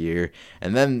good that year.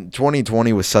 And then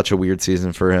 2020 was such a weird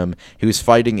season for him. He was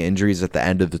fighting injuries at the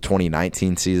end of the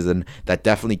 2019 season that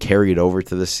definitely carried over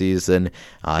to this season.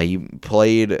 He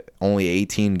played only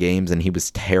 18 games, and he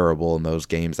was terrible in those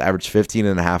games. Averaged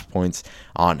 15.5 points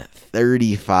on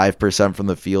 35% from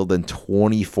the field and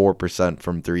 24%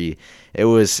 from three. It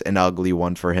was an ugly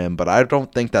one for him, but I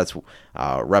don't think that's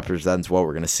represents what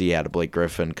we're going to see out of Blake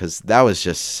Griffin, because that was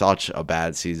just such a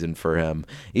bad season for him.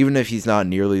 Even if he's not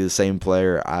nearly the same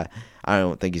player, I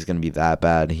don't think he's going to be that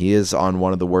bad. He is on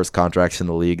one of the worst contracts in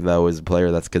the league, though, as a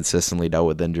player that's consistently dealt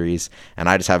with injuries, and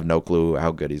I just have no clue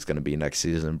how good he's going to be next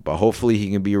season. But hopefully he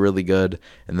can be really good,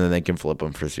 and then they can flip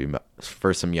him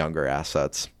for some younger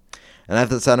assets. And at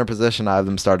the center position, I have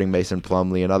them starting Mason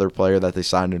Plumlee, another player that they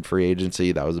signed in free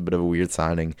agency. That was a bit of a weird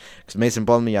signing, because Mason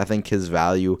Plumlee, I think his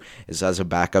value is as a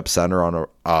backup center on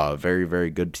a very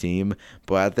good team.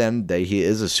 But at the end of the day, he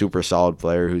is a super solid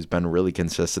player who's been really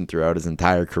consistent throughout his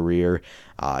entire career.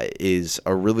 Is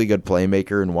a really good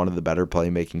playmaker and one of the better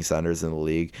playmaking centers in the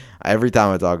league. Every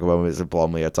time I talk about Mason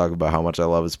Plumlee, I talk about how much I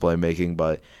love his playmaking,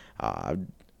 but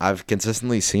I've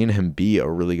consistently seen him be a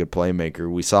really good playmaker.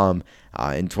 We saw him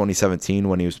in 2017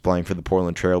 when he was playing for the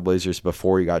Portland Trailblazers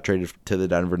before he got traded to the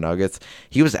Denver Nuggets.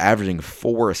 He was averaging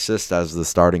 4 assists as the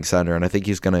starting center, and I think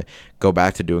he's going to go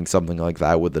back to doing something like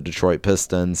that with the Detroit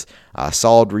Pistons.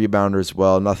 Solid rebounder as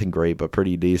well. Nothing great, but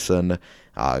pretty decent.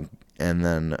 And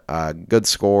then good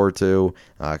scorer too.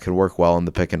 Can work well in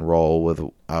the pick and roll with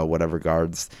whatever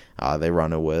guards they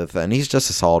run it with. And he's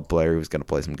just a solid player who's going to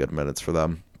play some good minutes for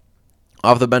them.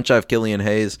 Off the bench, I have Killian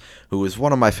Hayes, who is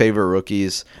one of my favorite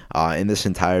rookies in this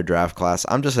entire draft class.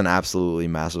 I'm just an absolutely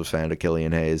massive fan of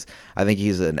Killian Hayes. I think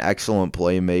he's an excellent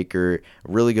playmaker,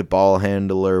 really good ball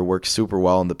handler, works super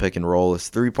well in the pick and roll. His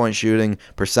three-point shooting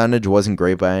percentage wasn't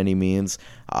great by any means,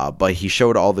 but he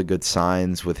showed all the good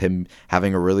signs with him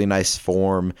having a really nice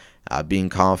form, being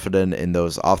confident in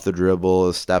those off the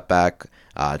dribble, step back,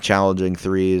 challenging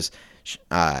threes.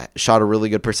 Shot a really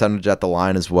good percentage at the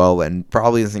line as well, and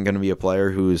probably isn't going to be a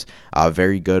player who's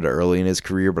very good early in his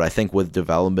career, but I think with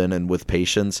development and with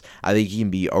patience, I think he can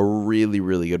be a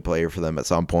really good player for them at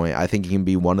some point. I think he can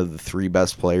be one of the 3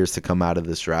 best players to come out of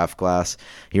this draft class.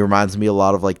 He reminds me a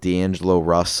lot of like D'Angelo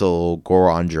Russell,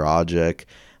 Goran Dragic,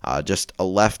 just a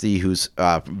lefty who's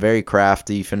very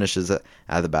crafty, finishes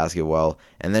at the basket well,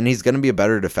 and then he's going to be a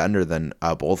better defender than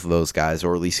both of those guys,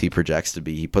 or at least he projects to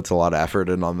be. He puts a lot of effort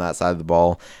in on that side of the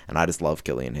ball, and I just love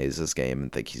Killian Hayes' game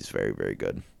and think he's very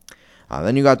good.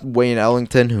 Then you got Wayne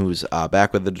Ellington, who's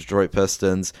back with the Detroit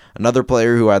Pistons, another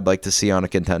player who I'd like to see on a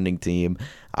contending team,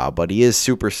 but he is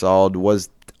super solid, was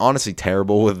honestly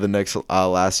terrible with the Knicks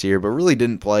last year, but really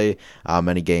didn't play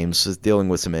many games, was dealing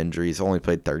with some injuries, only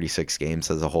played 36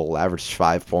 games as a whole, averaged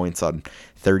 5 points on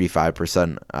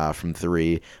 35% from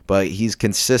three, but he's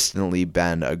consistently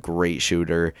been a great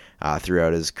shooter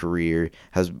throughout his career,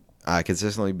 has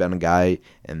consistently been a guy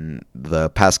in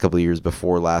the past couple of years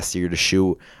before last year to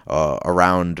shoot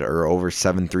around or over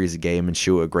 7 threes a game and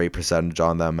shoot a great percentage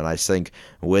on them. And I think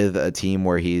with a team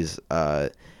where he's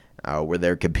where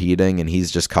they're competing and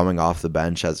he's just coming off the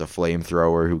bench as a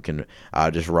flamethrower who can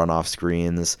just run off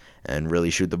screens and really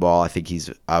shoot the ball, I think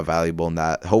he's valuable in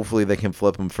that. Hopefully they can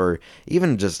flip him for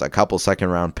even just a couple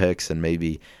second-round picks and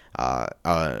maybe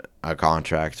a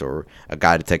contract or a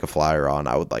guy to take a flyer on.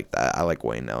 I would like that. I like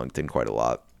Wayne Ellington quite a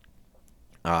lot.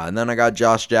 And then I got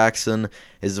Josh Jackson,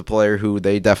 is a player who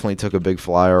they definitely took a big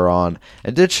flyer on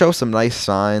and did show some nice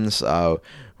signs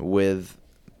with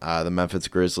the Memphis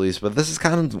Grizzlies, but this is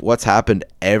kind of what's happened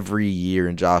every year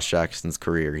in Josh Jackson's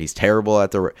career. He's terrible at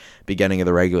the beginning of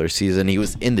the regular season. He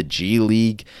was in the G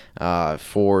League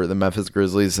for the Memphis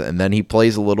Grizzlies, and then he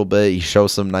plays a little bit. He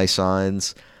shows some nice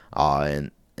signs,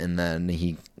 and then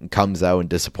he comes out and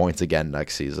disappoints again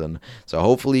next season. So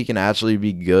hopefully he can actually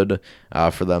be good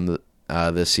for them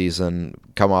this season,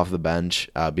 come off the bench,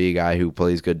 be a guy who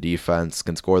plays good defense,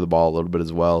 can score the ball a little bit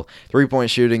as well. 3-point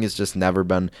shooting has just never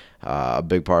been a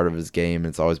big part of his game.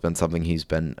 It's always been something he's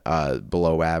been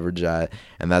below average at,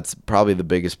 and that's probably the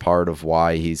biggest part of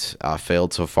why he's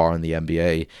failed so far in the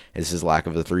NBA is his lack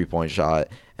of a 3-point shot.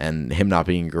 and him not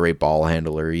being a great ball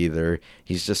handler either.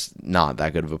 He's just not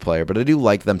that good of a player, but I do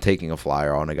like them taking a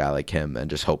flyer on a guy like him and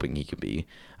just hoping he can be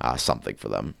something for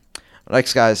them.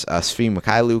 Next guy's Svi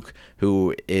Mikhailuk,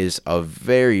 who is a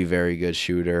very, very good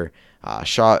shooter.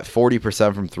 Shot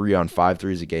 40% from 3 on 5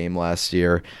 threes a game last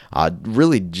year.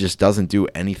 Really just doesn't do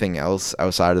anything else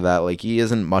outside of that. Like, he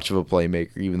isn't much of a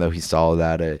playmaker, even though he's solid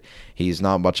at it. He's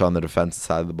not much on the defensive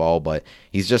side of the ball, but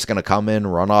he's just going to come in,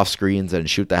 run off screens, and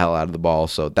shoot the hell out of the ball.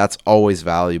 So that's always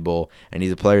valuable, and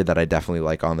he's a player that I definitely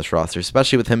like on this roster,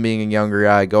 especially with him being a younger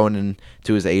guy going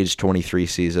into his age 23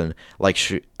 season. Like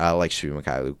Svi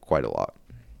Mikhailuk quite a lot.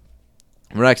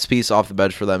 The next piece off the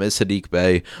bench for them is Saddiq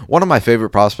Bey, one of my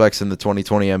favorite prospects in the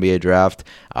 2020 NBA draft.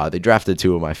 They drafted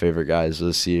 2 of my favorite guys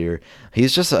this year.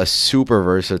 He's just a super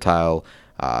versatile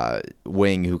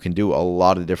wing who can do a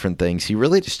lot of different things. He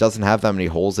really just doesn't have that many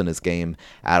holes in his game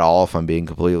at all, if I'm being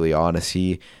completely honest.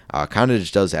 He kind of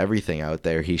just does everything out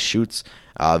there. He shoots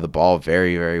the ball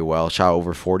very, very well. Shot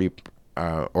over 40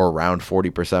 or around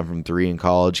 40% from 3 in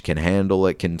college, can handle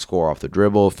it, can score off the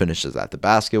dribble, finishes at the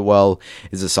basket well,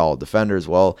 is a solid defender as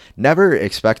well. Never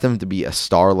expect him to be a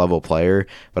star level player,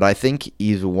 but I think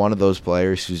he's one of those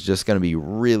players who's just going to be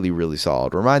really, really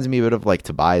solid. Reminds me a bit of like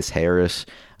Tobias Harris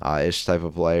ish type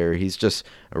of player. He's just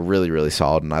really, really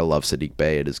solid, and I love Saddiq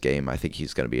Bey at his game. I think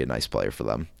he's going to be a nice player for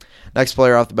them. Next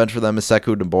player off the bench for them is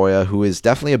Sekou Doumbouya, who is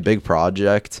definitely a big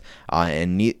project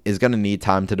and is going to need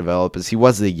time to develop, as he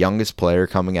was the youngest player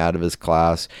coming out of his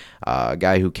class, a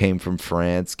guy who came from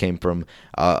France, came from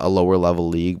a lower level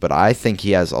league, but I think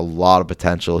he has a lot of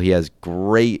potential. He has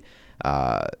great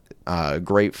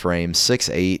frame,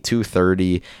 6'8",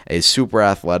 230, is super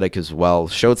athletic as well.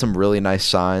 Showed some really nice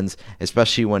signs,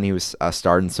 especially when he was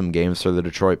starting some games for the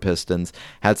Detroit Pistons.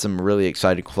 Had some really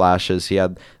exciting flashes. He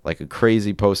had like a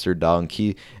crazy poster dunk.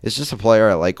 He is just a player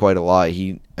I like quite a lot.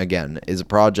 He, again, is a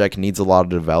project, needs a lot of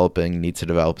developing, needs to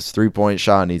develop his three-point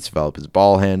shot, needs to develop his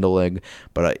ball handling,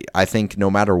 but I think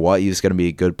no matter what, he's going to be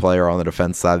a good player on the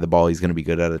defense side of the ball. He's going to be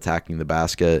good at attacking the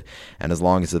basket, and as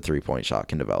long as the three-point shot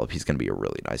can develop, he's going to be a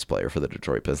really nice player for the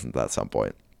Detroit Pistons at some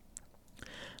point.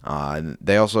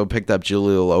 They also picked up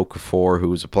Jahlil Okafor,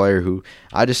 who's a player who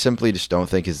I just simply don't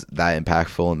think is that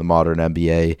impactful in the modern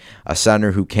NBA. A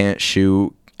center who can't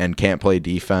shoot and can't play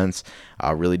defense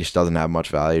really just doesn't have much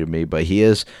value to me, but he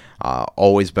is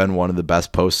always been one of the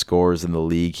best post scorers in the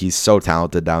league. He's so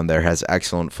talented down there, has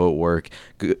excellent footwork,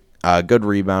 good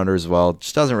rebounder as well.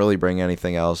 Just doesn't really bring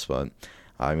anything else, but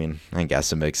I mean, I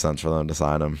guess it makes sense for them to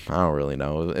sign him. I don't really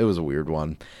know. It was a weird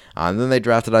one. And then they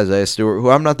drafted Isaiah Stewart, who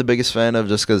I'm not the biggest fan of,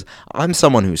 just because I'm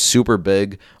someone who's super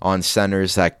big on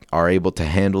centers that are able to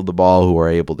handle the ball, who are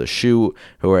able to shoot,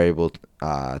 who are able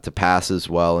to pass as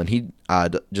well. And he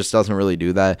just doesn't really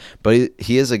do that. But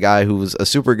he is a guy who's a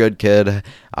super good kid,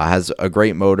 has a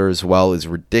great motor as well, is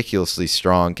ridiculously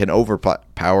strong, can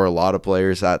overpower a lot of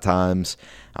players at times,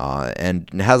 and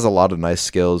has a lot of nice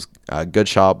skills, good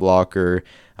shot blocker,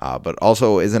 but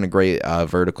also isn't a great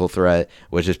vertical threat,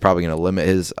 which is probably going to limit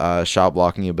his shot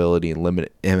blocking ability and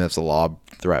limit him as a lob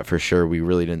threat for sure. We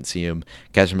really didn't see him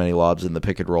catch many lobs in the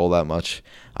pick and roll that much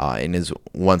in his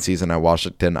one season at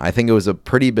Washington. I think it was a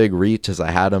pretty big reach, as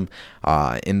I had him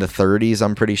in the 30s,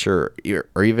 I'm pretty sure,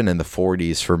 or even in the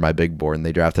 40s for my big board, and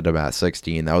they drafted him at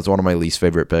 16. That was one of my least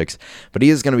favorite picks, but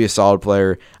he is going to be a solid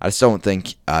player. I just don't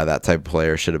think that type of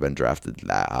player should have been drafted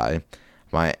that high.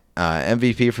 My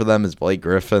MVP for them is Blake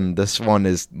Griffin. This one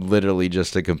is literally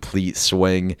just a complete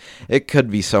swing. It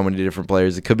could be so many different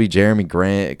players. It could be Jeremy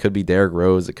Grant. It could be Derrick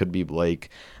Rose. It could be Blake.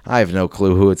 I have no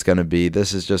clue who it's going to be.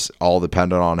 This is just all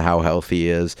dependent on how healthy he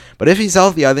is. But if he's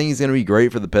healthy, I think he's going to be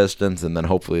great for the Pistons, and then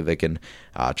hopefully they can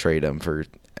trade him for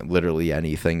literally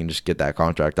anything and just get that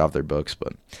contract off their books.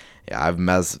 But yeah, I've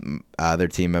Mez their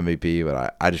team MVP,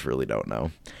 but I just really don't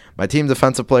know. My team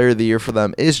defensive player of the year for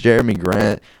them is Jeremy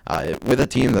Grant, with a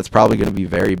team that's probably going to be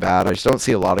very bad. I just don't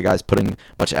see a lot of guys putting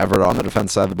much effort on the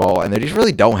defense side of the ball, and they just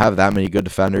really don't have that many good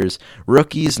defenders.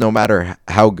 Rookies, no matter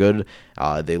how good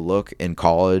they look in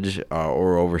college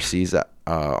or overseas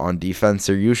on defense,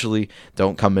 they usually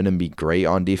don't come in and be great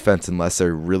on defense unless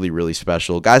they're really, really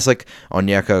special. Guys like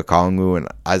Onyeka Okongwu and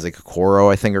Isaac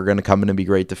Okoro, I think, are going to come in and be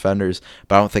great defenders,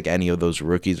 but I don't think any of those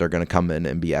rookies are going to come in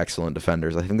and be excellent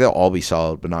defenders. I think they'll all be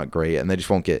solid, but not great, and they just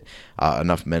won't get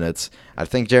enough minutes. I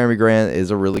think Jeremy Grant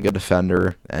is a really good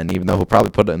defender, and even though he'll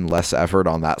probably put in less effort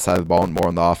on that side of the ball and more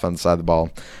on the offense side of the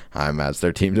ball, I'm as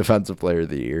their team defensive player of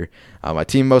the year. My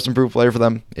team most improved player for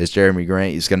them is Jeremy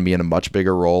Grant. He's going to be in a much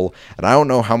bigger role, and I don't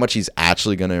know how much he's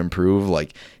actually going to improve.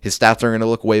 Like, his stats are going to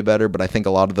look way better, but I think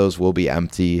a lot of those will be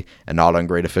empty and not on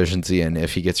great efficiency, and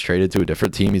if he gets traded to a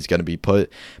different team, he's going to be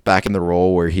put back in the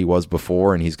role where he was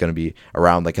before, and he's going to be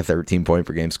around like a 13 point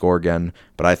per game score again.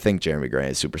 But I think Jeremy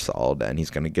Grant is super solid, and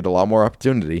he's going to get a lot more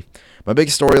opportunity. My big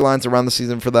storylines around the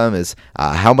season for them is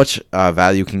how much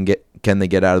value can they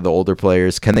get out of the older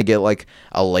players? Can they get like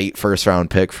a late first round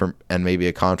pick and maybe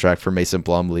a contract for Mason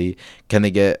Plumlee? Can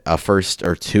they get a first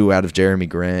or two out of Jeremy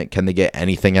Grant? Can they get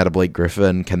anything out of Blake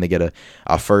Griffin? Can they get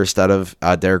a first out of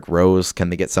Derrick Rose? Can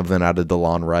they get something out of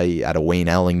DeLon Wright, out of Wayne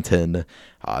Ellington?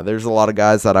 There's a lot of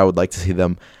guys that I would like to see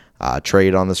them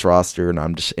trade on this roster, and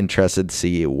I'm just interested to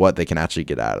see what they can actually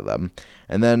get out of them.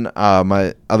 And then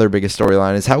my other biggest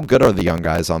storyline is how good are the young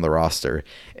guys on the roster?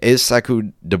 Is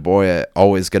Sekou Doumbouya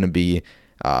always going to be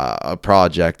a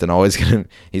project and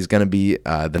he's going to be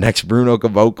the next Bruno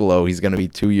Caboclo? He's going to be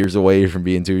 2 years away from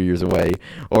being 2 years away,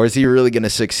 or is he really going to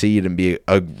succeed and be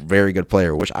a very good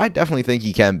player? Which I definitely think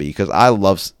he can be, because I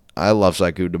love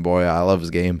Sekou Doumbouya. I love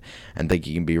his game and think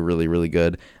he can be really, really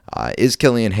good. Is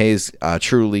Killian Hayes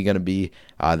truly going to be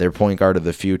their point guard of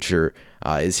the future?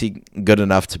 Is he good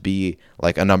enough to be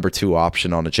like a number 2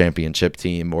 option on a championship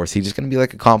team, or is he just going to be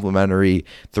like a complimentary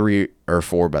 3 or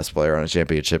 4 best player on a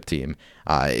championship team?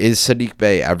 Is Saddiq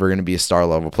Bey ever going to be a star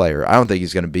level player? I don't think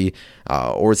he's going to be.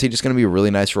 Or is he just going to be a really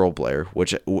nice role player,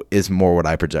 which is more what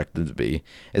I projected to be?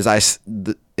 Is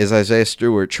Isaiah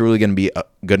Stewart truly going to be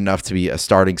good enough to be a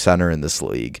starting center in this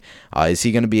league? Is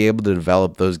he going to be able to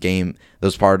develop those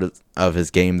parts of his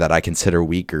game that I consider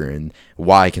weaker, and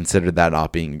why I consider that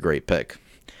not being a great pick?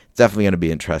 It's definitely going to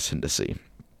be interesting to see.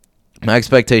 My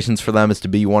expectations for them is to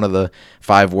be one of the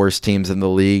 5 worst teams in the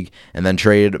league, and then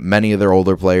trade many of their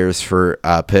older players for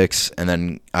picks, and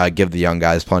then give the young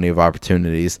guys plenty of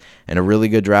opportunities. And a really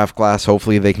good draft class.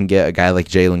 Hopefully they can get a guy like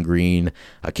Jalen Green,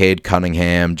 Cade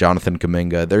Cunningham, Jonathan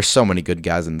Kuminga. There's so many good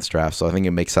guys in this draft, so I think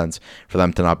it makes sense for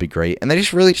them to not be great. And they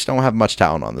just really don't have much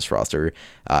talent on this roster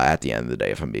at the end of the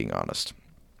day, if I'm being honest.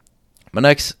 My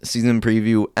next season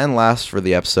preview and last for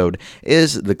the episode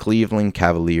is the Cleveland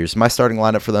Cavaliers. My starting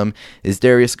lineup for them is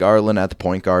Darius Garland at the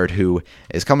point guard, who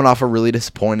is coming off a really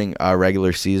disappointing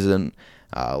regular season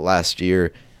last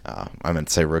year. I meant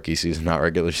to say rookie season, not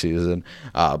regular season.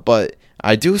 But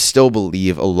I do still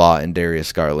believe a lot in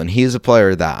Darius Garland. He is a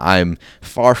player that I'm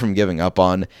far from giving up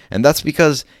on, and that's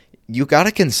because you got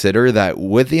to consider that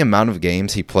with the amount of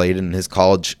games he played in his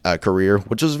college career,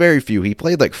 which was very few, he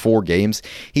played like 4 games.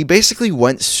 He basically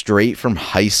went straight from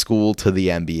high school to the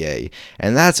NBA,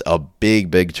 and that's a big,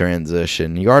 big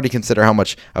transition. You already consider how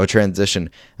much of a transition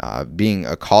being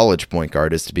a college point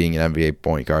guard is to being an NBA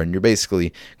point guard, and you're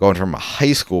basically going from a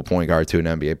high school point guard to an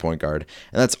NBA point guard,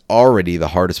 and that's already the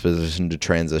hardest position to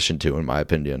transition to, in my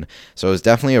opinion. So it was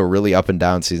definitely a really up and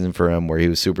down season for him, where he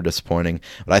was super disappointing,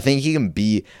 but I think he can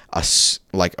be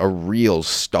a real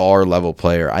star level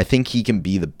player. I think he can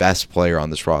be the best player on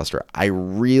this roster. I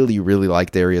really, really like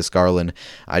Darius Garland.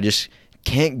 I just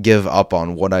can't give up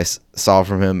on what I saw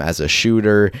from him as a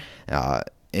shooter,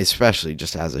 especially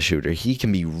just as a shooter. He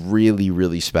can be really,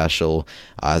 really special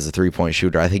as a 3-point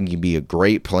shooter. I think he can be a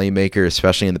great playmaker,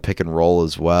 especially in the pick and roll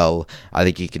as well. I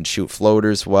think he can shoot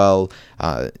floaters well,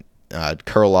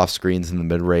 curl off screens in the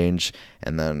mid-range,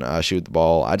 and then shoot the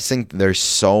ball. I just think there's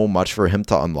so much for him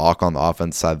to unlock on the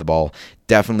offense side of the ball.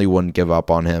 Definitely wouldn't give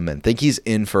up on him, and think he's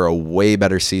in for a way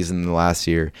better season than last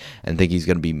year, and think he's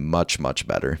going to be much, much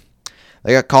better.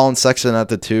 They got Colin Sexton at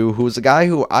the 2, who's a guy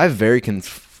who I have very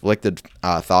conflicted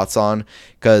thoughts on,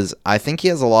 because I think he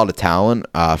has a lot of talent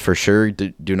for sure.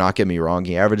 Do not get me wrong.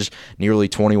 He averaged nearly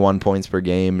 21 points per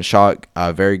game, shot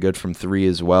very good from 3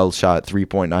 as well, shot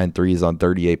 3.9 threes on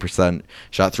 38%,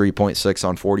 shot 3.6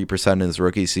 on 40% in his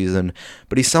rookie season.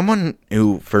 But he's someone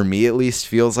who, for me at least,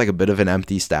 feels like a bit of an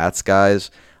empty stats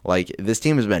guys. Like, this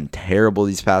team has been terrible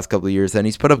these past couple of years, and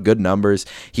he's put up good numbers.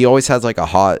 He always has like a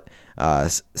hot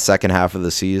second half of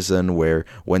the season, where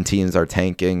when teams are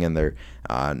tanking and they're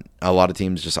a lot of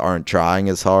teams just aren't trying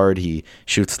as hard, he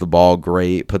shoots the ball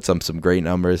great, puts up some great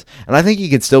numbers, and I think he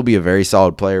could still be a very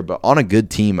solid player. But on a good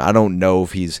team, I don't know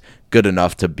if he's good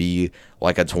enough to be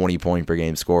like a 20 point per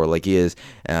game scorer like he is,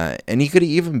 and he could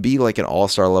even be like an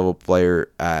all-star level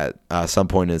player at some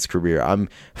point in his career. I'm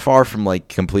far from like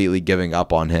completely giving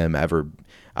up on him ever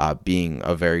being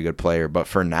a very good player, but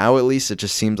for now at least, it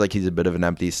just seems like he's a bit of an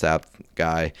empty stat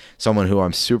guy, someone who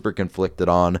I'm super conflicted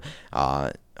on.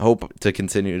 hope to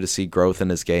continue to see growth in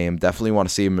his game. Definitely want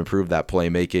to see him improve that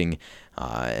playmaking,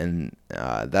 and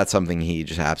that's something he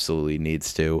just absolutely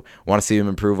needs to. Want to see him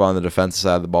improve on the defensive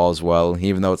side of the ball as well,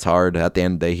 even though it's hard. At the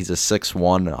end of the day, he's a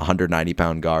 6'1",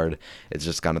 190-pound guard. It's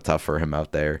just kind of tough for him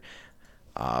out there.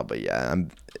 But yeah,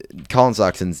 Colin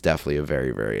Sexton's definitely a very,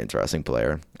 very interesting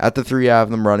player. At the 3, I have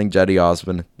them running Cedi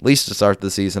Osman, at least to start the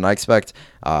season. I expect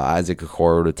Isaac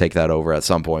Okoro to take that over at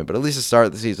some point, but at least to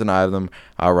start the season, I have them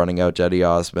running out Cedi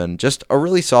Osman. Just a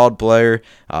really solid player,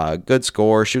 good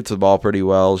scorer, shoots the ball pretty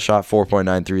well, shot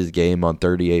 4.93 a game on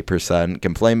 38%,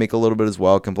 can play make a little bit as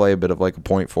well, can play a bit of like a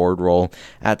point forward role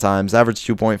at times, average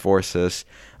 2.4 assists.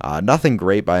 Nothing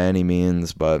great by any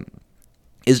means, but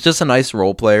is just a nice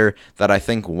role player that I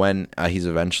think when he's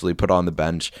eventually put on the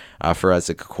bench for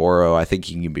Isaac Okoro, I think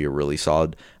he can be a really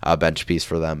solid bench piece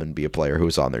for them and be a player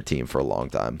who's on their team for a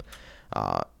long time.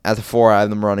 At the 4, I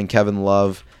have them running Kevin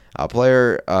Love, a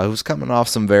player who's coming off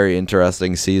some very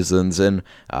interesting seasons. In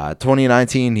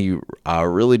 2019, he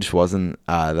really just wasn't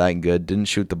that good, didn't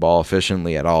shoot the ball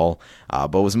efficiently at all,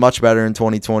 but was much better in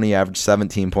 2020, averaged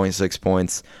 17.6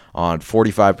 points on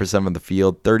 45% of the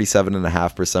field,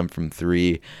 37.5% from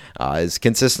 3. Has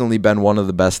consistently been one of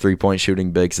the best three-point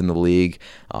shooting bigs in the league,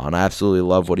 and I absolutely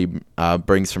love what he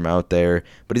brings from out there.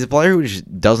 But he's a player who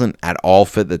just doesn't at all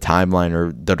fit the timeline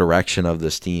or the direction of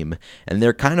this team, and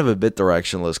they're kind of a bit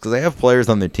directionless because they have players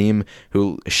on their team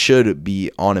who should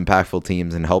be on impactful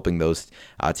teams and helping those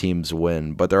teams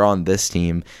win, but they're on this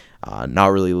team not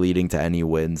really leading to any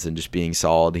wins and just being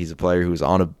solid. He's a player who's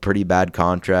on a pretty bad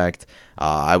contract.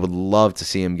 I would love to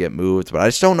see him get moved, but I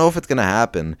just don't know if it's going to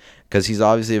happen because he's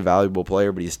obviously a valuable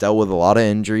player, but he's dealt with a lot of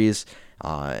injuries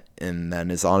and then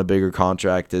is on a bigger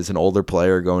contract as an older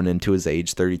player going into his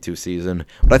age 32 season.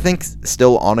 But I think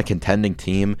still on a contending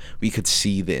team, we could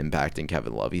see the impact in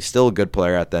Kevin Love. He's still a good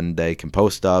player at the end of the day, can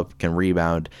post up, can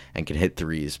rebound, and can hit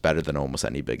threes better than almost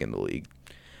any big in the league.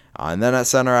 And then at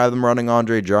center, I have them running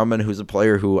Andre Drummond, who's a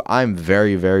player who I'm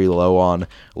very, very low on,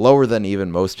 lower than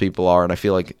even most people are, and I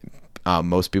feel like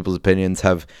most people's opinions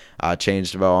have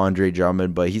changed about Andre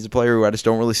Drummond, but he's a player who I just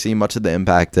don't really see much of the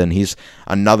impact in. He's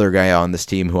another guy on this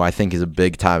team who I think is a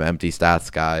big-time empty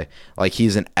stats guy. Like,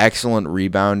 he's an excellent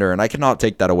rebounder, and I cannot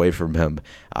take that away from him.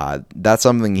 That's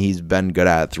something he's been good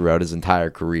at throughout his entire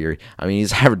career. I mean,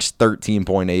 he's averaged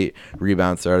 13.8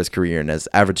 rebounds throughout his career and has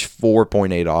averaged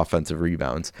 4.8 offensive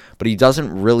rebounds, but he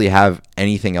doesn't really have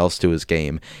anything else to his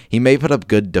game. He may put up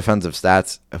good defensive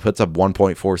stats, puts up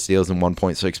 1.4 steals and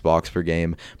 1.6 blocks per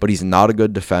game, but he's not a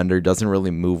good defender, doesn't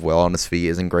really move well on his feet,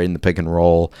 isn't great in the pick and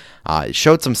roll.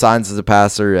 Showed some signs as a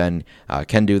passer and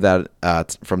can do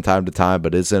that from time to time,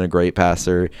 but isn't a great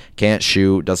passer, can't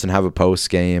shoot, doesn't have a post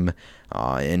game.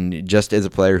 And just is a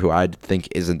player who I think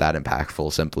isn't that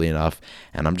impactful, simply enough.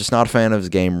 And I'm just not a fan of his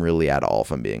game really at all,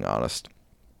 if I'm being honest.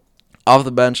 Off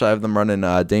the bench, I have them running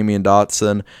Damian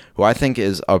Dotson, who I think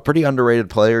is a pretty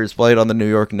underrated player. He's played on the New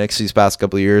York Knicks these past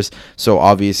couple of years, so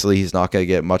obviously he's not going to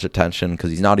get much attention because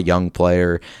he's not a young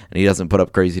player, and he doesn't put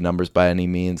up crazy numbers by any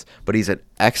means, but he's an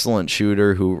excellent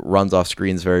shooter who runs off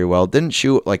screens very well. Didn't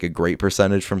shoot like a great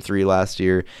percentage from 3 last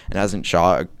year, and hasn't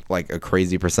shot like a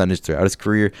crazy percentage throughout his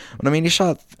career. But I mean, he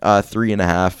shot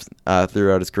 3.5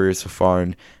 throughout his career so far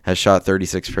and has shot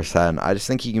 36%. I just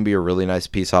think he can be a really nice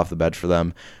piece off the bench for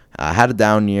them. Had a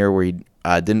down year where he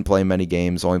didn't play many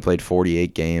games, only played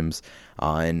 48 games,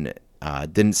 and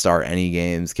didn't start any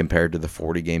games compared to the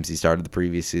 40 games he started the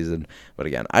previous season. But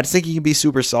again, I just think he can be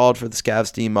super solid for this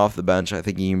Cavs team off the bench. I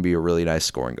think he can be a really nice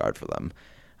scoring guard for them.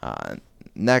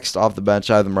 Next, off the bench,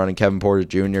 I have them running Kevin Porter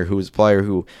Jr., who is a player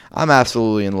who I'm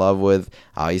absolutely in love with.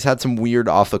 He's had some weird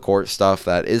off-the-court stuff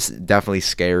that is definitely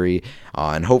scary,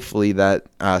 and hopefully that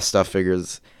stuff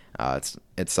figures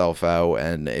itself out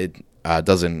and it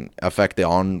doesn't affect the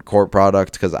on-court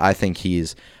product, because I think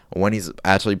when he's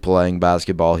actually playing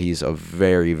basketball, he's a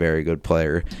very, very good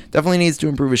player. Definitely needs to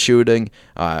improve his shooting.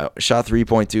 Shot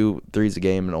 3.2 threes a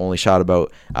game and only shot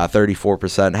about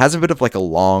 34%. Has a bit of like a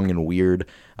long and weird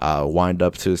wind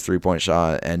up to his three-point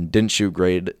shot and didn't shoot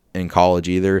great in college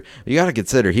either. You got to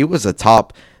consider he was a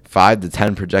top 5 to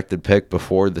 10 projected pick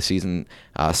before the season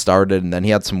started, and then he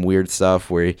had some weird stuff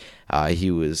where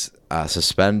he was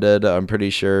suspended. I'm pretty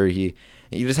sure he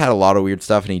just had a lot of weird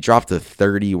stuff, and he dropped to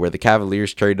 30, where the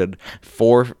Cavaliers traded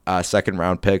 4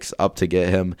 second-round picks up to get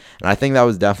him, and I think that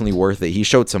was definitely worth it. He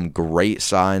showed some great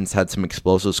signs, had some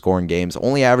explosive scoring games,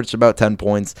 only averaged about 10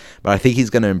 points, but I think he's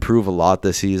going to improve a lot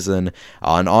this season,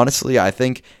 and honestly, I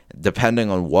think depending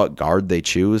on what guard they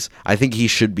choose, I think he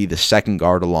should be the second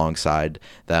guard alongside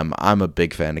them. I'm a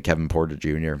big fan of Kevin Porter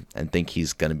Jr. and think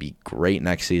he's going to be great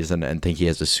next season and think he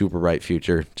has a super bright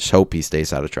future. Just hope he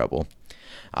stays out of trouble.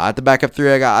 At the backup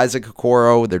three, I got Isaac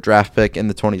Okoro, their draft pick in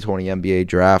the 2020 NBA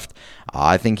draft.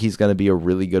 I think he's going to be a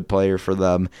really good player for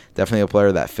them. Definitely a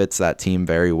player that fits that team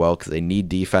very well because they need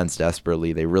defense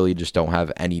desperately. They really just don't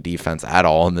have any defense at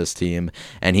all in this team.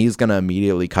 And he's going to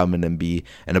immediately come in and be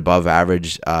an above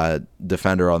average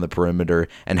defender on the perimeter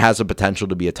and has the potential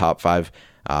to be a top 5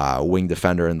 wing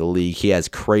defender in the league. He has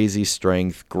crazy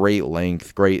strength, great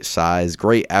length, great size,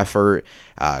 great effort,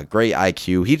 great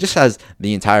IQ. He just has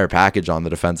the entire package on the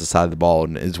defensive side of the ball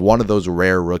and is one of those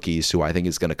rare rookies who I think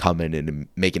is going to come in and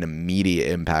make an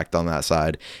immediate impact on that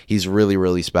side. He's really,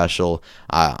 really special.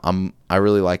 I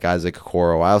really like Isaac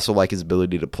Okoro. I also like his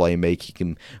ability to play make. He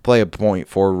can play a point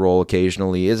forward role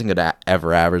occasionally. He isn't going to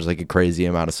ever average like a crazy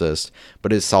amount of assists,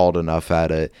 but is solid enough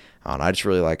at it. And I just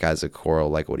really like Isaac Okoro,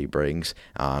 like what he brings,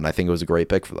 and I think it was a great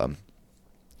pick for them.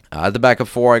 At the backup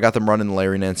 4, I got them running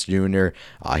Larry Nance Jr.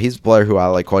 He's a player who I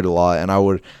like quite a lot, and I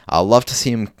would love to see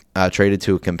him traded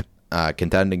to a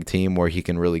contending team where he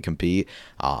can really compete.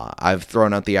 I've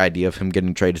thrown out the idea of him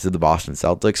getting traded to the Boston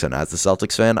Celtics, and as a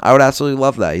Celtics fan, I would absolutely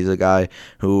love that. He's a guy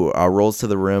who rolls to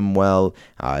the rim well,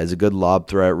 is a good lob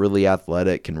threat, really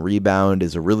athletic, can rebound,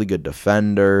 is a really good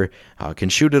defender, can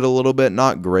shoot it a little bit,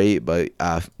 not great, but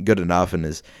good enough, and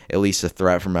is at least a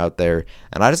threat from out there.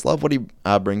 And I just love what he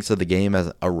brings to the game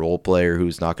as a role player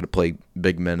who's not going to play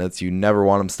big minutes. You never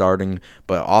want him starting,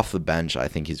 but off the bench, I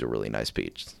think he's a really nice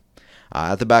piece.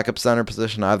 At the backup center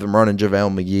position, I have them running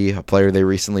JaVale McGee, a player they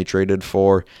recently traded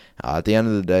for. At the end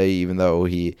of the day, even though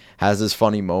he has his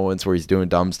funny moments where he's doing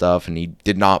dumb stuff and he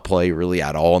did not play really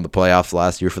at all in the playoffs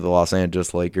last year for the Los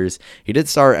Angeles Lakers, he did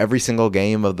start every single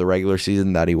game of the regular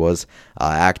season that he was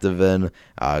active in.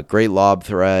 Great lob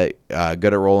threat,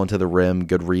 good at rolling to the rim,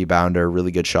 good rebounder,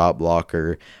 really good shot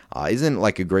blocker. Isn't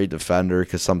like a great defender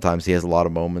because sometimes he has a lot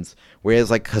of moments where he has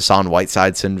like Hassan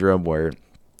Whiteside syndrome where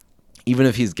even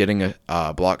if he's getting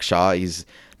a block shot, he's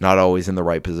not always in the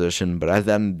right position. But at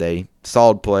the end of the day,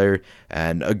 solid player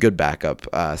and a good backup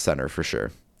center for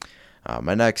sure.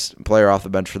 My next player off the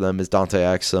bench for them is Dante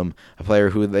Exum, a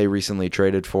player who they recently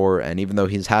traded for, and even though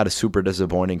he's had a super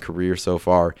disappointing career so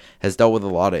far, has dealt with a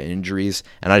lot of injuries,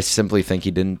 and I simply think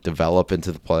he didn't develop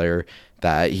into the player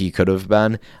that he could have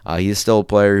been. He's still a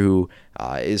player who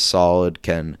is solid,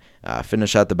 can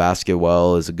finish at the basket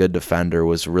well, is a good defender,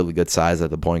 was really good size at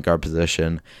the point guard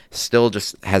position, still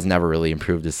just has never really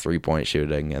improved his three-point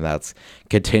shooting, and that's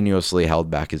continuously held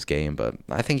back his game, but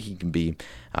I think he can be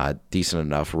decent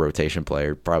enough rotation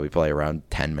player, probably play around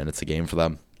 10 minutes a game for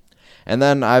them. And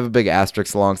then I have a big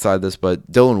asterisk alongside this,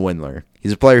 but Dylan Windler.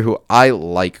 He's a player who I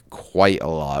like quite a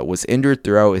lot. Was injured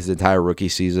throughout his entire rookie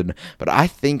season, but I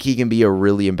think he can be a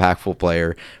really impactful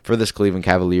player for this Cleveland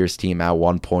Cavaliers team at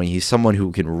one point. He's someone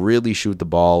who can really shoot the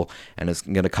ball and is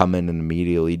going to come in and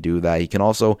immediately do that. He can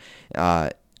also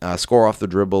score off the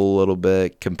dribble a little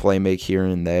bit, can play make here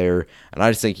and there, and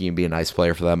I just think he can be a nice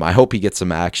player for them. I hope he gets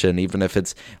some action, even if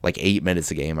it's like 8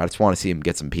 minutes a game. I just want to see him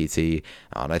get some PT,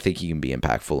 and I think he can be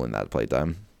impactful in that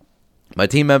playtime. My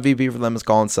team MVP for them is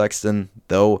Colin Sexton,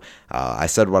 though I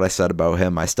said what I said about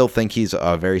him. I still think he's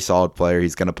a very solid player.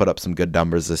 He's going to put up some good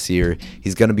numbers this year.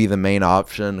 He's going to be the main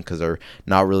option because they're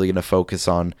not really going to focus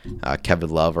on Kevin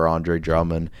Love or Andre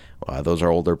Drummond. Those are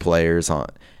older players,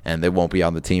 and they won't be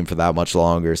on the team for that much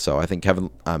longer. So I think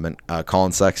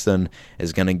Colin Sexton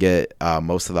is going to get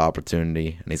most of the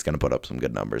opportunity, and he's going to put up some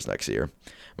good numbers next year.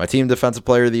 My team defensive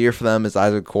player of the year for them is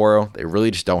Isaac Okoro. They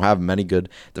really just don't have many good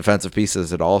defensive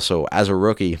pieces at all. So as a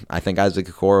rookie, I think Isaac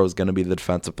Okoro is going to be the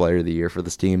defensive player of the year for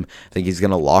this team. I think he's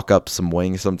going to lock up some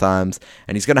wings sometimes,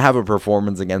 and he's going to have a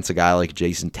performance against a guy like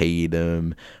Jason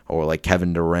Tatum or like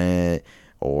Kevin Durant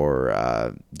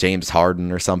or James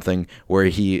Harden or something, where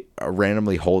he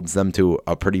randomly holds them to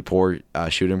a pretty poor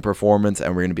shooting performance,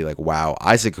 and we're going to be like, wow,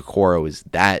 Isaac Okoro is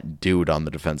that dude on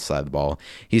the defensive side of the ball.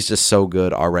 He's just so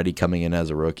good already coming in as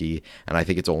a rookie, and I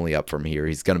think it's only up from here.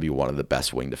 He's going to be one of the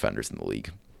best wing defenders in the league.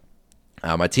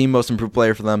 My team most improved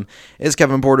player for them is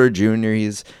Kevin Porter Jr.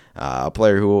 He's a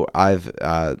player who I've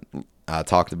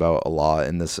talked about a lot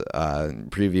in this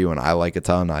preview, and I like a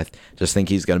ton. I just think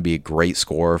he's going to be a great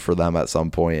scorer for them at some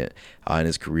point in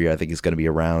his career. I think he's going to be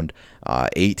around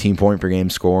 18 point per game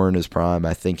scorer in his prime.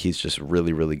 I think he's just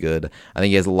really, really good. I think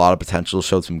he has a lot of potential,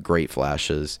 showed some great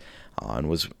flashes, and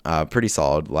was pretty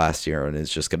solid last year, and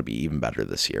is just going to be even better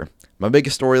this year. My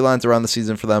biggest storylines around the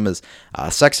season for them is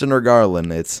Sexton or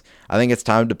Garland. I think it's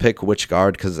time to pick which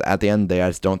guard, because at the end of the day, I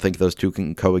just don't think those two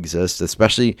can coexist,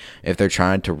 especially if they're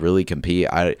trying to really compete.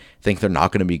 I think they're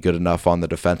not going to be good enough on the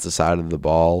defensive side of the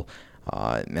ball,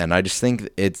 and I just think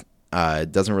it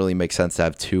doesn't really make sense to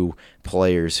have two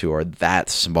players who are that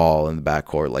small in the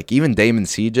backcourt. Like even Dame and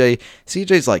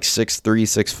CJ's like 6'3",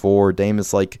 6'4". Dame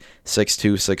is like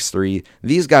 6'2", 6'3".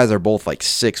 These guys are both like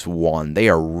 6'1". They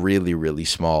are really, really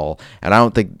small, and I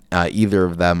don't think either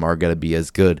of them are going to be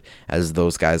as good as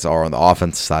those guys are on the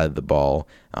offensive side of the ball.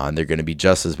 And they're going to be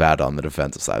just as bad on the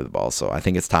defensive side of the ball. So I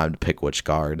think it's time to pick which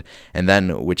guard. And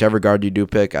then whichever guard you do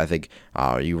pick, I think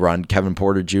you run Kevin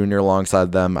Porter Jr.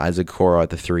 alongside them, Isaac Okoro at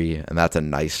the 3, and that's a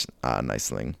nice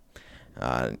thing.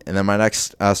 And then my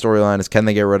next storyline is, can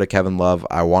they get rid of Kevin Love?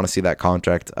 I want to see that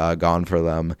contract gone for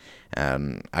them.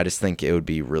 And I just think it would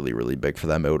be really, really big for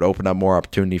them. It would open up more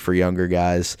opportunity for younger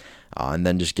guys. And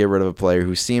then just get rid of a player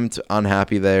who seemed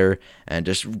unhappy there and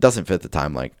just doesn't fit the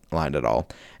timeline at all.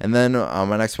 And then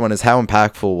my next one is, how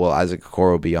impactful will Isaac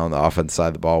Okoro be on the offensive side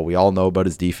of the ball? We all know about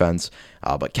his defense,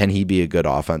 but can he be a good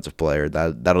offensive player?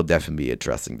 That'll definitely be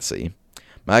interesting to see.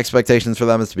 My expectations for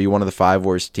them is to be one of the 5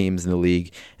 worst teams in the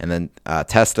league, and then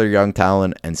test their young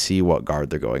talent and see what guard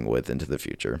they're going with into the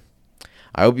future.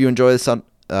 I hope you enjoy this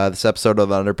episode of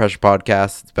the Under Pressure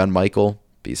Podcast. It's been Michael.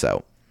 Peace out.